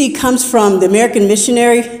UCC comes from the American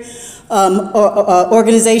Missionary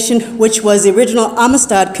Organization, which was the original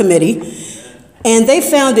Amistad Committee, and they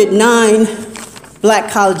founded 9 black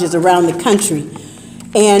colleges around the country.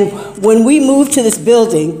 And when we moved to this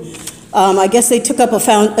building, I guess they took up a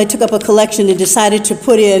collection and decided to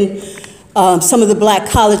put in some of the black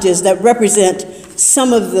colleges that represent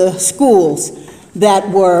some of the schools that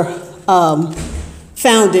were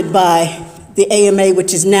founded by the AMA,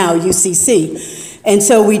 which is now UCC. And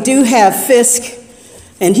so we do have Fisk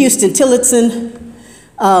and Houston Tillotson.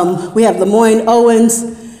 We have Lemoyne Owens,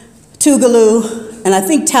 Tougaloo, and I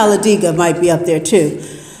think Talladega might be up there too.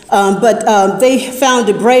 But they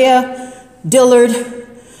founded Brea, Dillard,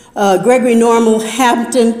 Gregory Normal,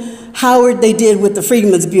 Hampton, Howard they did with the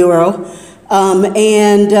Freedmen's Bureau,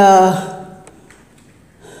 and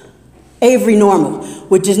Avery Normal,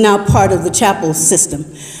 which is now part of the chapel system.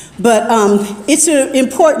 But it's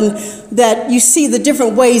important that you see the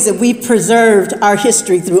different ways that we preserved our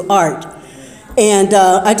history through art. And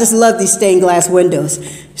I just love these stained glass windows.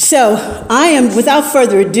 So I am, without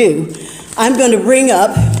further ado, I'm going to bring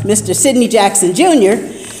up Mr. Sidney Jackson Jr.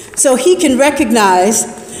 so he can recognize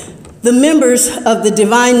the members of the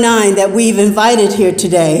Divine Nine that we've invited here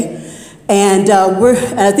today. And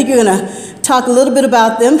I think you're going to talk a little bit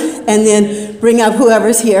about them and then bring up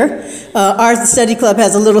whoever's here. Our study club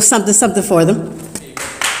has a little something for them.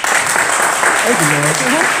 Thank you,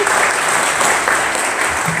 Lord.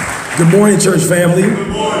 Good morning, church family. Good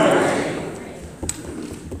morning.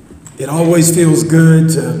 It always feels good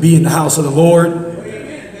to be in the house of the Lord.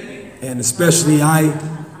 And especially I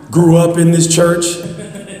grew up in this church.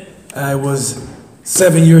 I was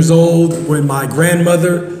 7 years old when my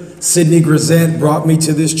grandmother, Sidney Grisette, brought me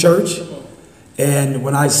to this church. And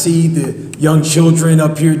when I see the young children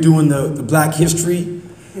up here doing the Black history,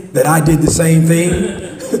 that I did the same thing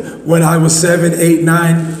when I was 7, 8,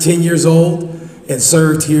 9, 10 years old and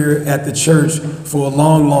served here at the church for a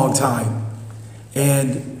long, long time.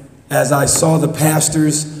 And as I saw the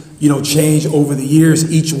pastors changed over the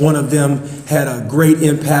years. Each one of them had a great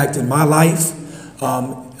impact in my life,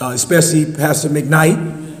 especially Pastor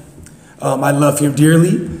Mcknight. I love him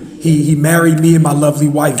dearly. He married me and my lovely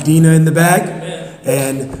wife Dina in the back,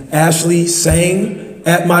 and Ashley sang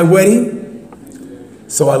at my wedding.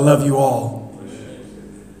 So I love you all.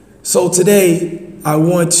 So today I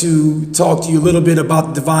want to talk to you a little bit about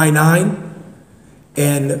the Divine Nine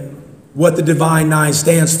and what the Divine Nine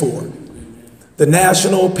stands for. The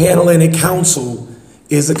National Panhellenic Council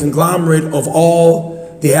is a conglomerate of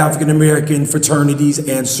all the African American fraternities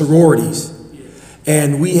and sororities.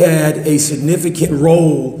 And we had a significant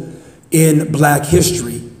role in Black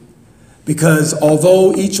history, because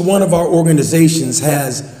although each one of our organizations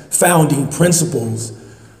has founding principles,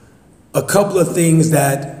 a couple of things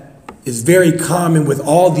that is very common with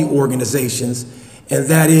all the organizations, and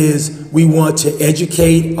that is we want to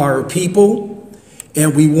educate our people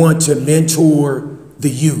and we want to mentor the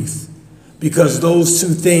youth, because those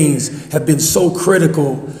two things have been so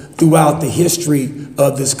critical throughout the history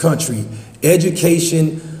of this country.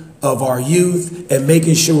 Education of our youth and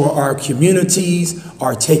making sure our communities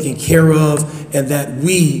are taken care of and that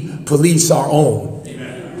we police our own.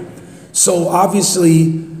 Amen. So obviously,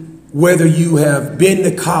 whether you have been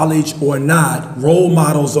to college or not, role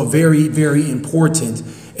models are very, very important.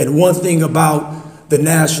 And one thing about the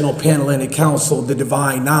National Panhellenic Council, the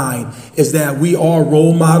Divine Nine, is that we are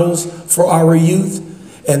role models for our youth,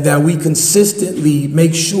 and that we consistently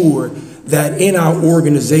make sure that in our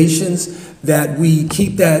organizations that we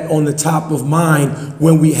keep that on the top of mind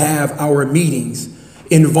when we have our meetings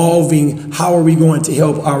involving how are we going to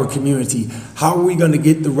help our community? How are we going to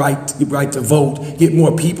get the right to vote, get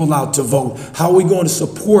more people out to vote? How are we going to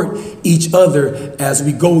support each other as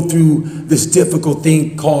we go through this difficult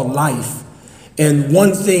thing called life? And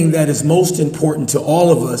one thing that is most important to all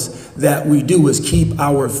of us that we do is keep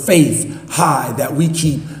our faith high, that we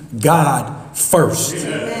keep God first.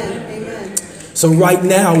 Amen. So right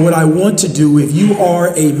now, what I want to do, if you are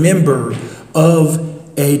a member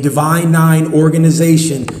of a Divine Nine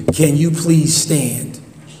organization, can you please stand?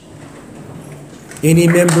 Any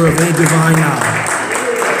member of any Divine Nine?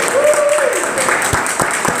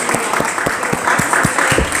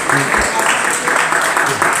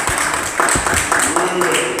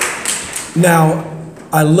 Now,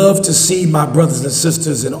 I love to see my brothers and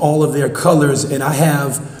sisters in all of their colors, and I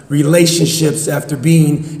have relationships after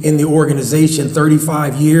being in the organization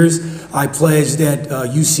 35 years. I pledged at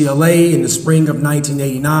UCLA in the spring of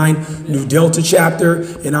 1989, New Delta chapter,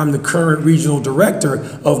 and I'm the current regional director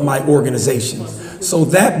of my organization. So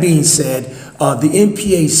that being said, the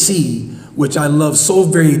NPAC, which I love so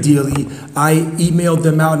very dearly, I emailed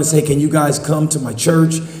them out and said, can you guys come to my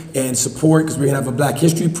church and support, because we're going to have a Black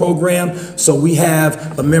History program. So we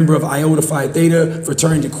have a member of Iota Phi Theta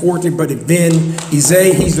Fraternity Quartet, Brother Ben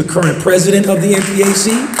Ize. He's the current president of the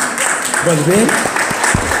NPAC. Brother Ben.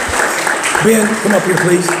 Ben, come up here,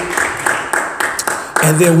 please.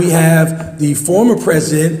 And then we have the former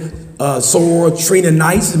president, Soror Trina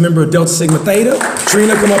Nice, a member of Delta Sigma Theta.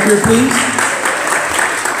 Trina, come up here, please.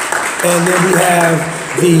 And then we have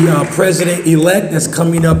the president-elect that's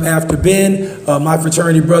coming up after Ben, my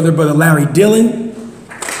fraternity brother, Brother Larry Dillon.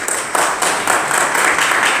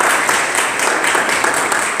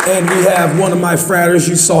 And we have one of my fratres,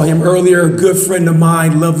 you saw him earlier, a good friend of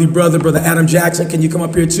mine, lovely brother, Brother Adam Jackson. Can you come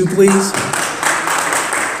up here too, please?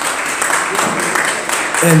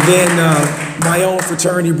 And then my own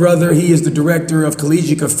fraternity brother, he is the director of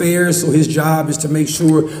collegiate affairs, so his job is to make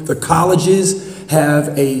sure the colleges have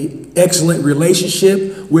an excellent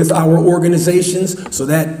relationship with our organizations, so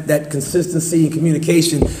that consistency and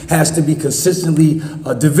communication has to be consistently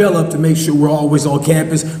developed to make sure we're always on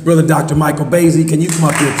campus. Brother Dr. Michael Basie, can you come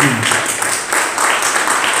up here, please?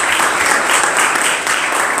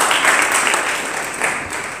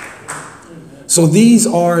 So these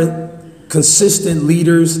are consistent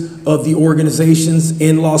leaders of the organizations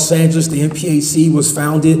in Los Angeles. The NPAC was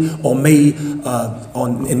founded on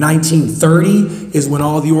in 1930 is when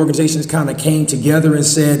all the organizations kind of came together and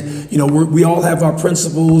said, you know, we all have our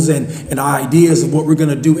principles and our ideas of what we're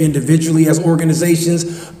going to do individually as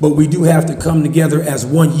organizations, but we do have to come together as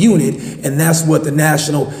one unit, and that's what the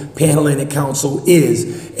National Panhellenic Council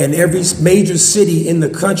is. And every major city in the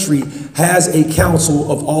country has a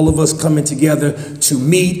council of all of us coming together to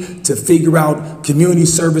meet, to figure out community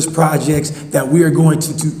service projects that we are going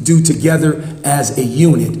to do together as a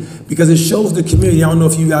unit. Because it shows the community. I don't know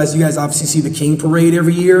if you guys obviously see the King Parade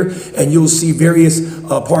every year, and you'll see various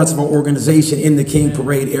parts of our organization in the King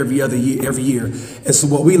Parade every year. And so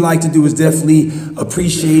what we like to do is definitely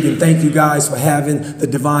appreciate and thank you guys for having the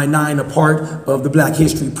Divine Nine a part of the Black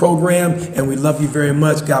History program, and we love you very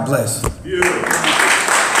much. God bless.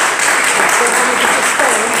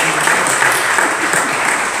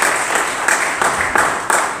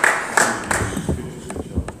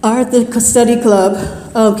 Art the Study Club.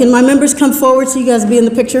 Can my members come forward so you guys be in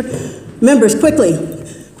the picture? Members, quickly.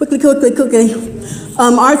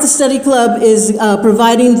 Art the Study Club is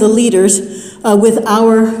providing the leaders with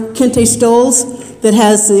our kente stoles that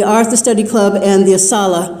has the Art the Study Club and the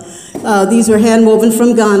asala. These were hand woven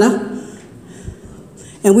from Ghana.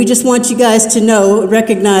 And we just want you guys to know,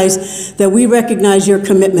 recognize that we recognize your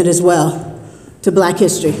commitment as well to Black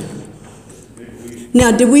history. Now,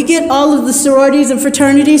 did we get all of the sororities and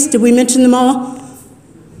fraternities? Did we mention them all?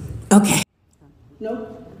 Okay. No?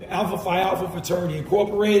 Alpha Phi Alpha Fraternity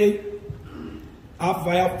Incorporated, Alpha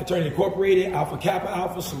Phi Alpha Fraternity Incorporated, Alpha Kappa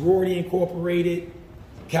Alpha Sorority Incorporated,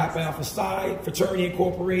 Kappa Alpha Psi Fraternity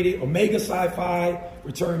Incorporated, Omega Psi Phi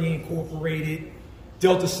Fraternity Incorporated,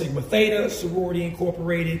 Delta Sigma Theta Sorority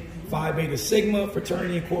Incorporated, Phi Beta Sigma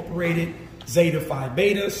Fraternity Incorporated, Zeta Phi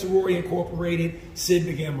Beta Sorority Incorporated,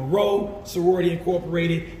 Sigma Gamma Rho Sorority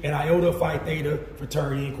Incorporated, and Iota Phi Theta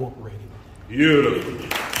Fraternity Incorporated. Beautiful.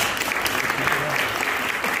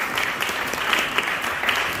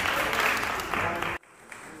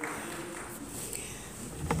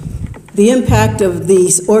 The impact of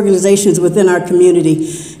these organizations within our community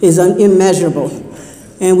is immeasurable,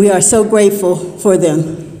 and we are so grateful for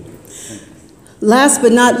them. Last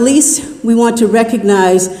but not least, we want to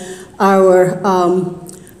recognize our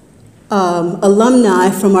alumni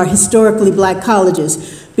from our historically Black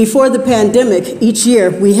colleges. Before the pandemic, each year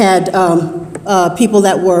we had people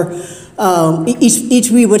that were,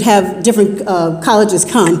 each we would have different colleges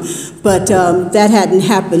come, but that hadn't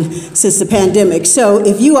happened since the pandemic. So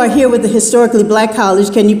if you are here with the historically Black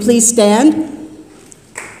college, can you please stand?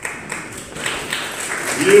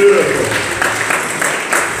 Beautiful.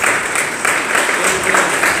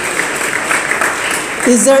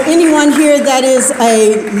 Is there anyone here that is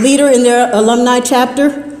a leader in their alumni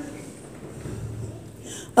chapter?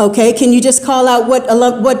 Okay, can you just call out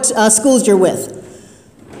what schools you're with?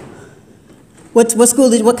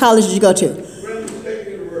 What college did you go to?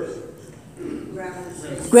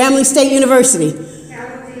 Grambling State University.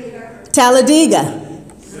 Talladega.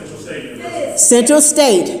 Central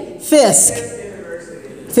State.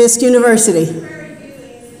 Fisk University.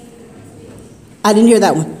 I didn't hear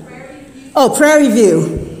that one. Oh, Prairie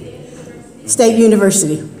View State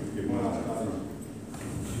University.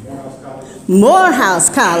 Morehouse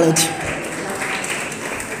College.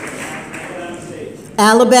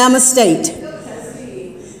 Alabama State.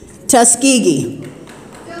 Tuskegee.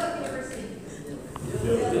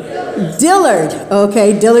 Dillard.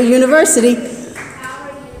 Okay, Dillard University.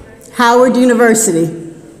 Howard University.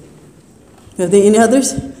 Are there any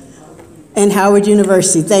others? And Howard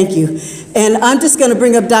University, thank you. And I'm just going to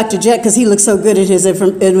bring up Dr. Jett because he looks so good at his.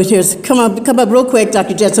 Come up real quick,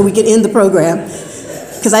 Dr. Jett, so we can end the program.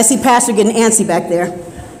 Because I see Pastor getting antsy back there.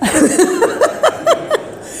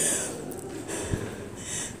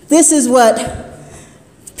 This is what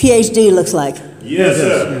PhD looks like. Yes,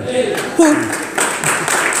 sir.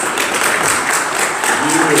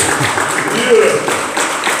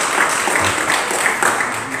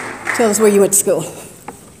 Tell us where you went to school.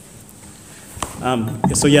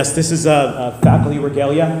 So yes, this is faculty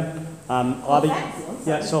regalia. A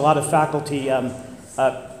lot of faculty,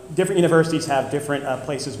 different universities have different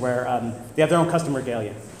places where they have their own custom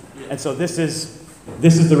regalia. And so this is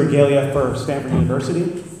the regalia for Stanford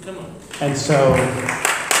University. And so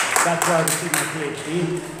that's where I received my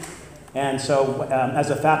PhD. And so as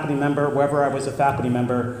a faculty member, wherever I was a faculty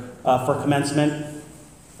member, for commencement,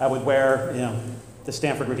 I would wear the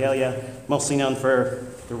Stanford regalia, mostly known for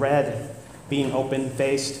the red, being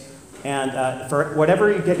open-faced, and for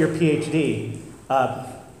whatever you get your PhD,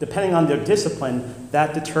 depending on their discipline,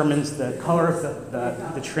 that determines the color of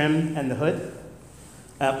the trim and the hood.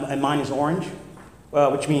 And mine is orange,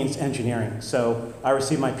 which means engineering. So I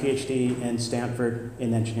received my PhD in Stanford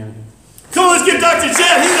in engineering. Come on, let's give Dr.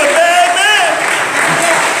 Jett. He's a bad man.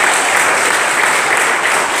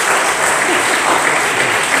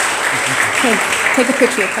 Okay, take a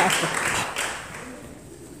picture of Pastor.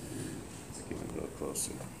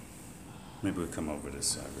 Maybe we'll come over this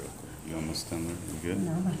side real quick. You almost done that? You good?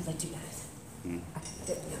 No, I'm going to let you guys.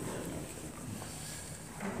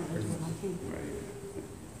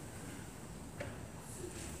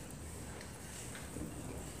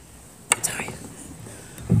 Sorry.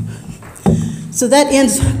 So that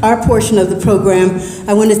ends our portion of the program.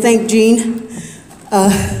 I want to thank Jean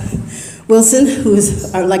Wilson, who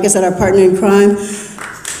is, like I said, our partner in crime.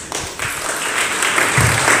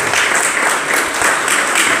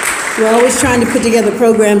 We're always trying to put together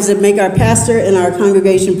programs that make our pastor and our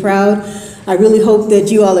congregation proud. I really hope that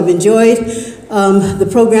you all have enjoyed the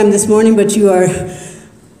program this morning, but you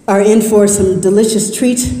are in for some delicious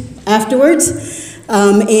treats afterwards.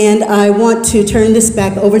 And I want to turn this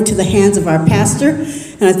back over to the hands of our pastor.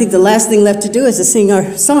 And I think the last thing left to do is to sing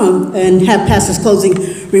our song and have pastor's closing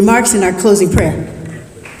remarks and our closing prayer.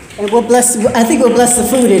 And I think we'll bless the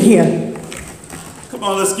food in here. Come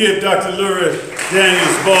on, let's give Dr. Lura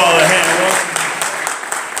Daniels Ball a hand.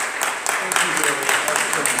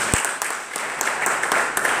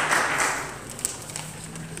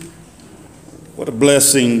 What a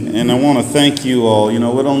blessing, and I want to thank you all. You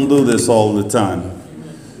know, we don't do this all the time.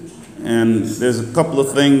 And there's a couple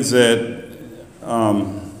of things that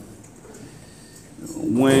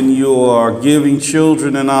when you are giving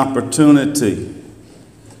children an opportunity,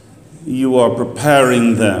 you are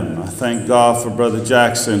preparing them. I thank God for Brother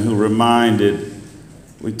Jackson, who reminded,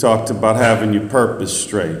 we talked about having your purpose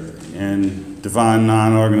straight, and Divine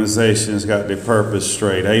Nine organizations got their purpose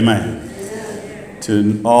straight. Amen.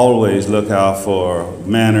 To always look out for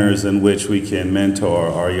manners in which we can mentor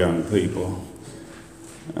our young people.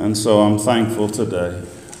 And so I'm thankful today.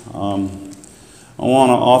 I want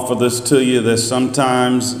to offer this to you, that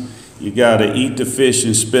sometimes you got to eat the fish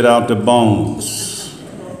and spit out the bones.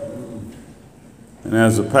 And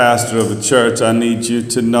as a pastor of a church, I need you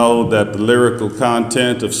to know that the lyrical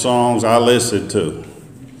content of songs I listen to.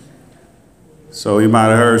 So you might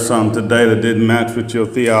have heard something today that didn't match with your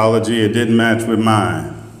theology, it didn't match with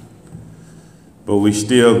mine. But we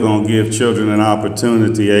still gonna give children an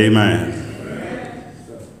opportunity, amen,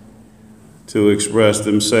 to express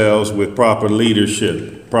themselves with proper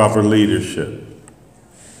leadership.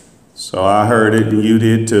 So I heard it and you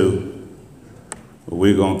did too. But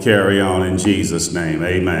we're gonna carry on in Jesus' name,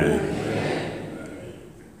 amen.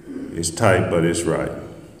 It's tight, but it's right.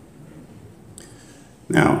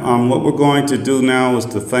 Now, what we're going to do now is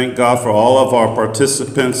to thank God for all of our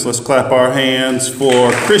participants. Let's clap our hands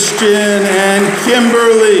for Christian and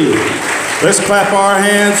Kimberly. Let's clap our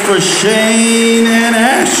hands for Shane and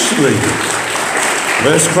Ashley.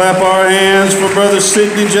 Let's clap our hands for Brother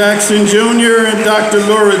Sidney Jackson Jr. and Dr.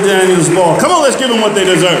 Lura Daniels Ball. Come on, let's give them what they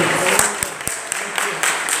deserve.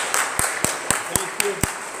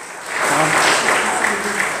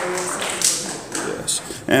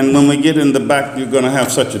 And when we get in the back, you're going to have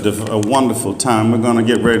such a wonderful time. We're going to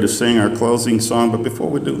get ready to sing our closing song. But before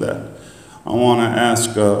we do that, I want to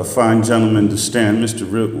ask a fine gentleman to stand,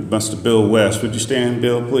 Mr. Bill West. Would you stand,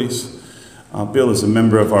 Bill, please? Bill is a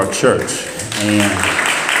member of our church. And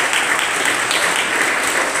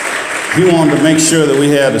he wanted to make sure that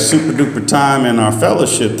we had a super-duper time in our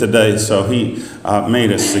fellowship today. So he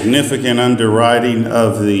made a significant underwriting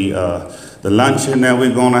of the luncheon that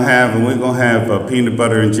we're going to have, and we're going to have peanut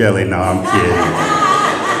butter and jelly. No, I'm kidding.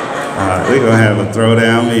 We're going to have a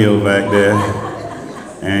throwdown meal back there,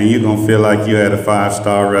 and you're going to feel like you're at a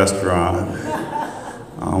 5-star restaurant.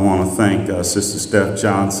 I want to thank Sister Steph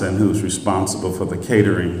Johnson, who's responsible for the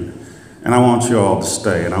catering. And I want you all to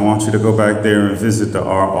stay, and I want you to go back there and visit the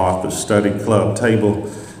Our Author Study Club table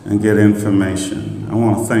and get information. I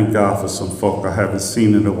want to thank God for some folk I haven't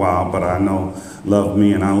seen in a while, but I know love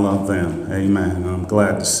me and I love them. Amen. And I'm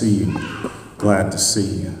glad to see you. Glad to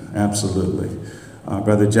see you. Absolutely.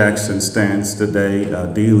 Brother Jackson stands today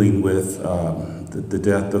dealing with the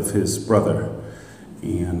death of his brother.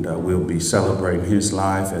 And we'll be celebrating his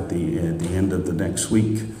life at the end of the next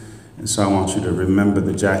week. And so I want you to remember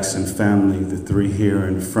the Jackson family, the three here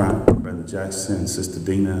in front, Brother Jackson, Sister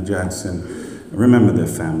Dina Jackson. Remember their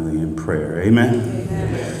family in prayer. Amen?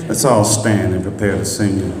 Amen. Let's all stand and prepare to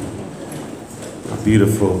sing a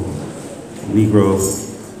beautiful Negro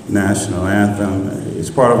national anthem. It's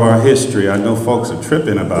part of our history. I know folks are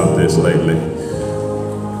tripping about this lately.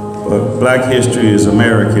 But Black history is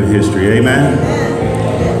American history. Amen?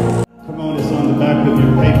 Come on, it's on the back of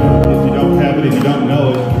your paper. If you don't have it, if you don't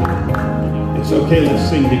know it, it's okay. Let's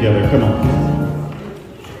sing together. Come on.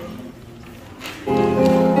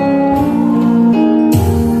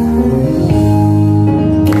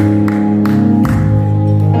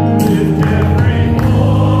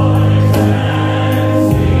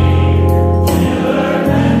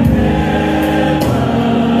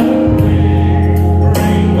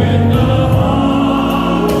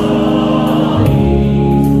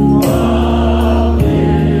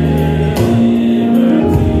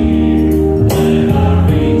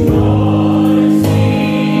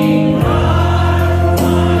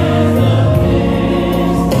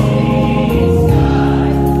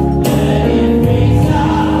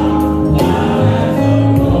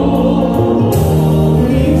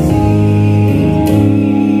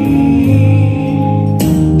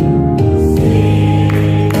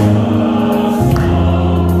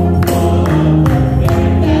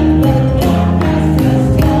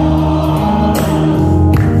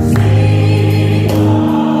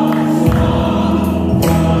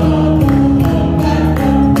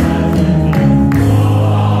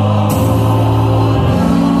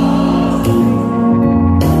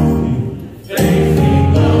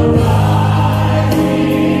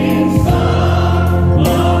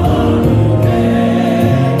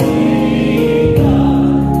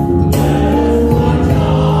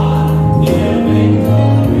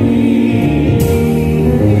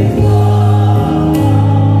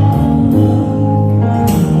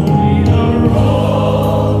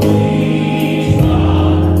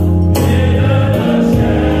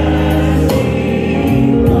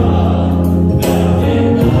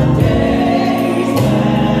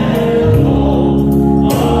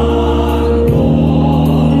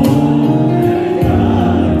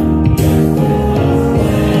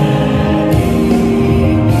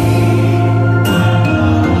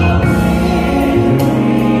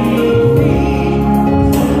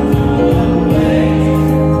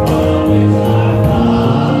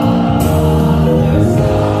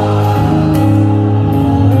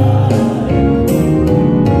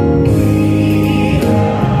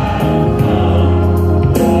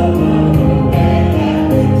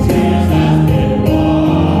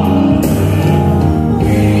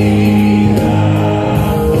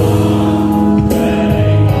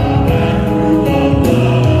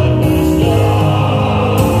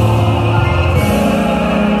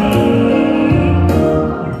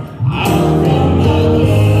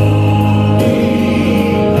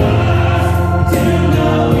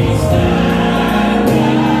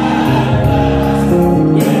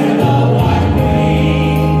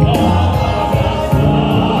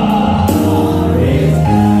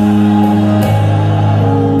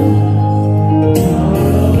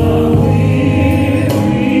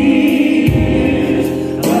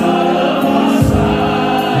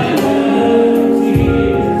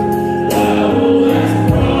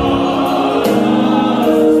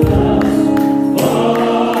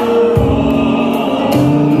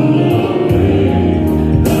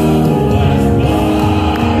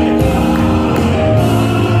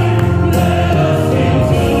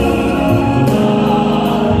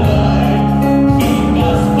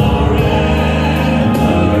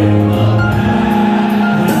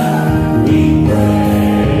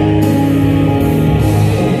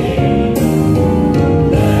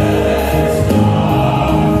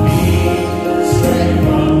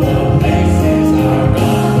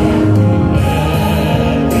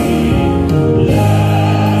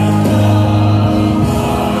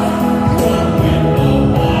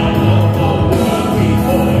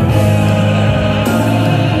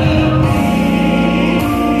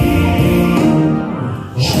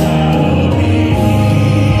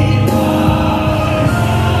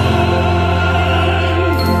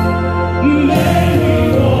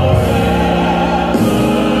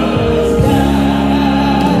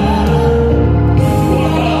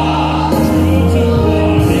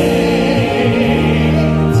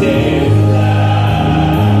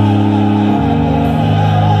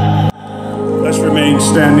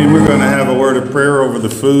 morning we're going to have a word of prayer over the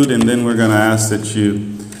food, and then we're going to ask that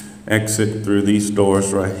you exit through these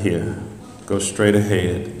doors right here. Go straight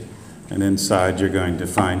ahead, and inside you're going to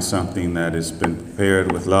find something that has been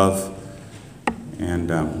prepared with love. And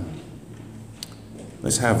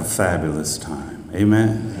let's have a fabulous time.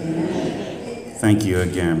 Amen? Amen. Thank you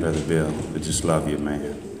again, Brother Bill. I just love you, man.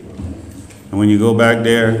 And when you go back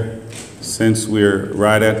there, since we're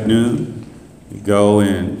right at noon, you go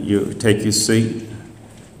and you take your seat,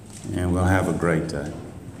 and we'll have a great day.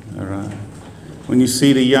 All right? When you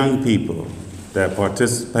see the young people that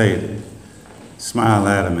participated, smile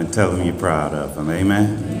at them and tell them you're proud of them.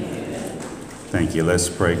 Amen? Thank you. Let's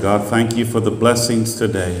pray. God, thank you for the blessings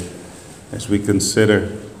today as we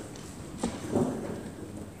consider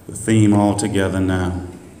the theme all together now.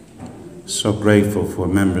 So grateful for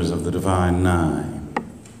members of the Divine Nine.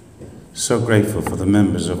 So grateful for the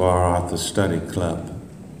members of our Arthur Study Club.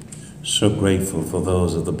 So grateful for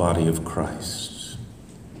those of the body of Christ.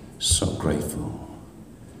 So grateful.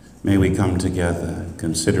 May we come together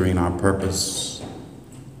considering our purpose,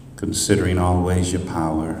 considering always your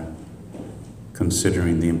power,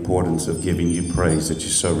 considering the importance of giving you praise that you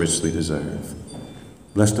so richly deserve.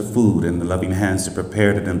 Bless the food and the loving hands that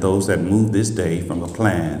prepared it, and those that moved this day from a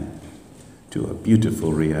plan to a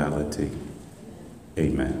beautiful reality.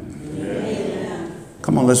 Amen. Amen.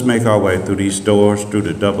 Come on, let's make our way through these doors, through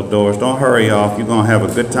the double doors. Don't hurry off. You're going to have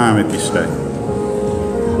a good time if you stay.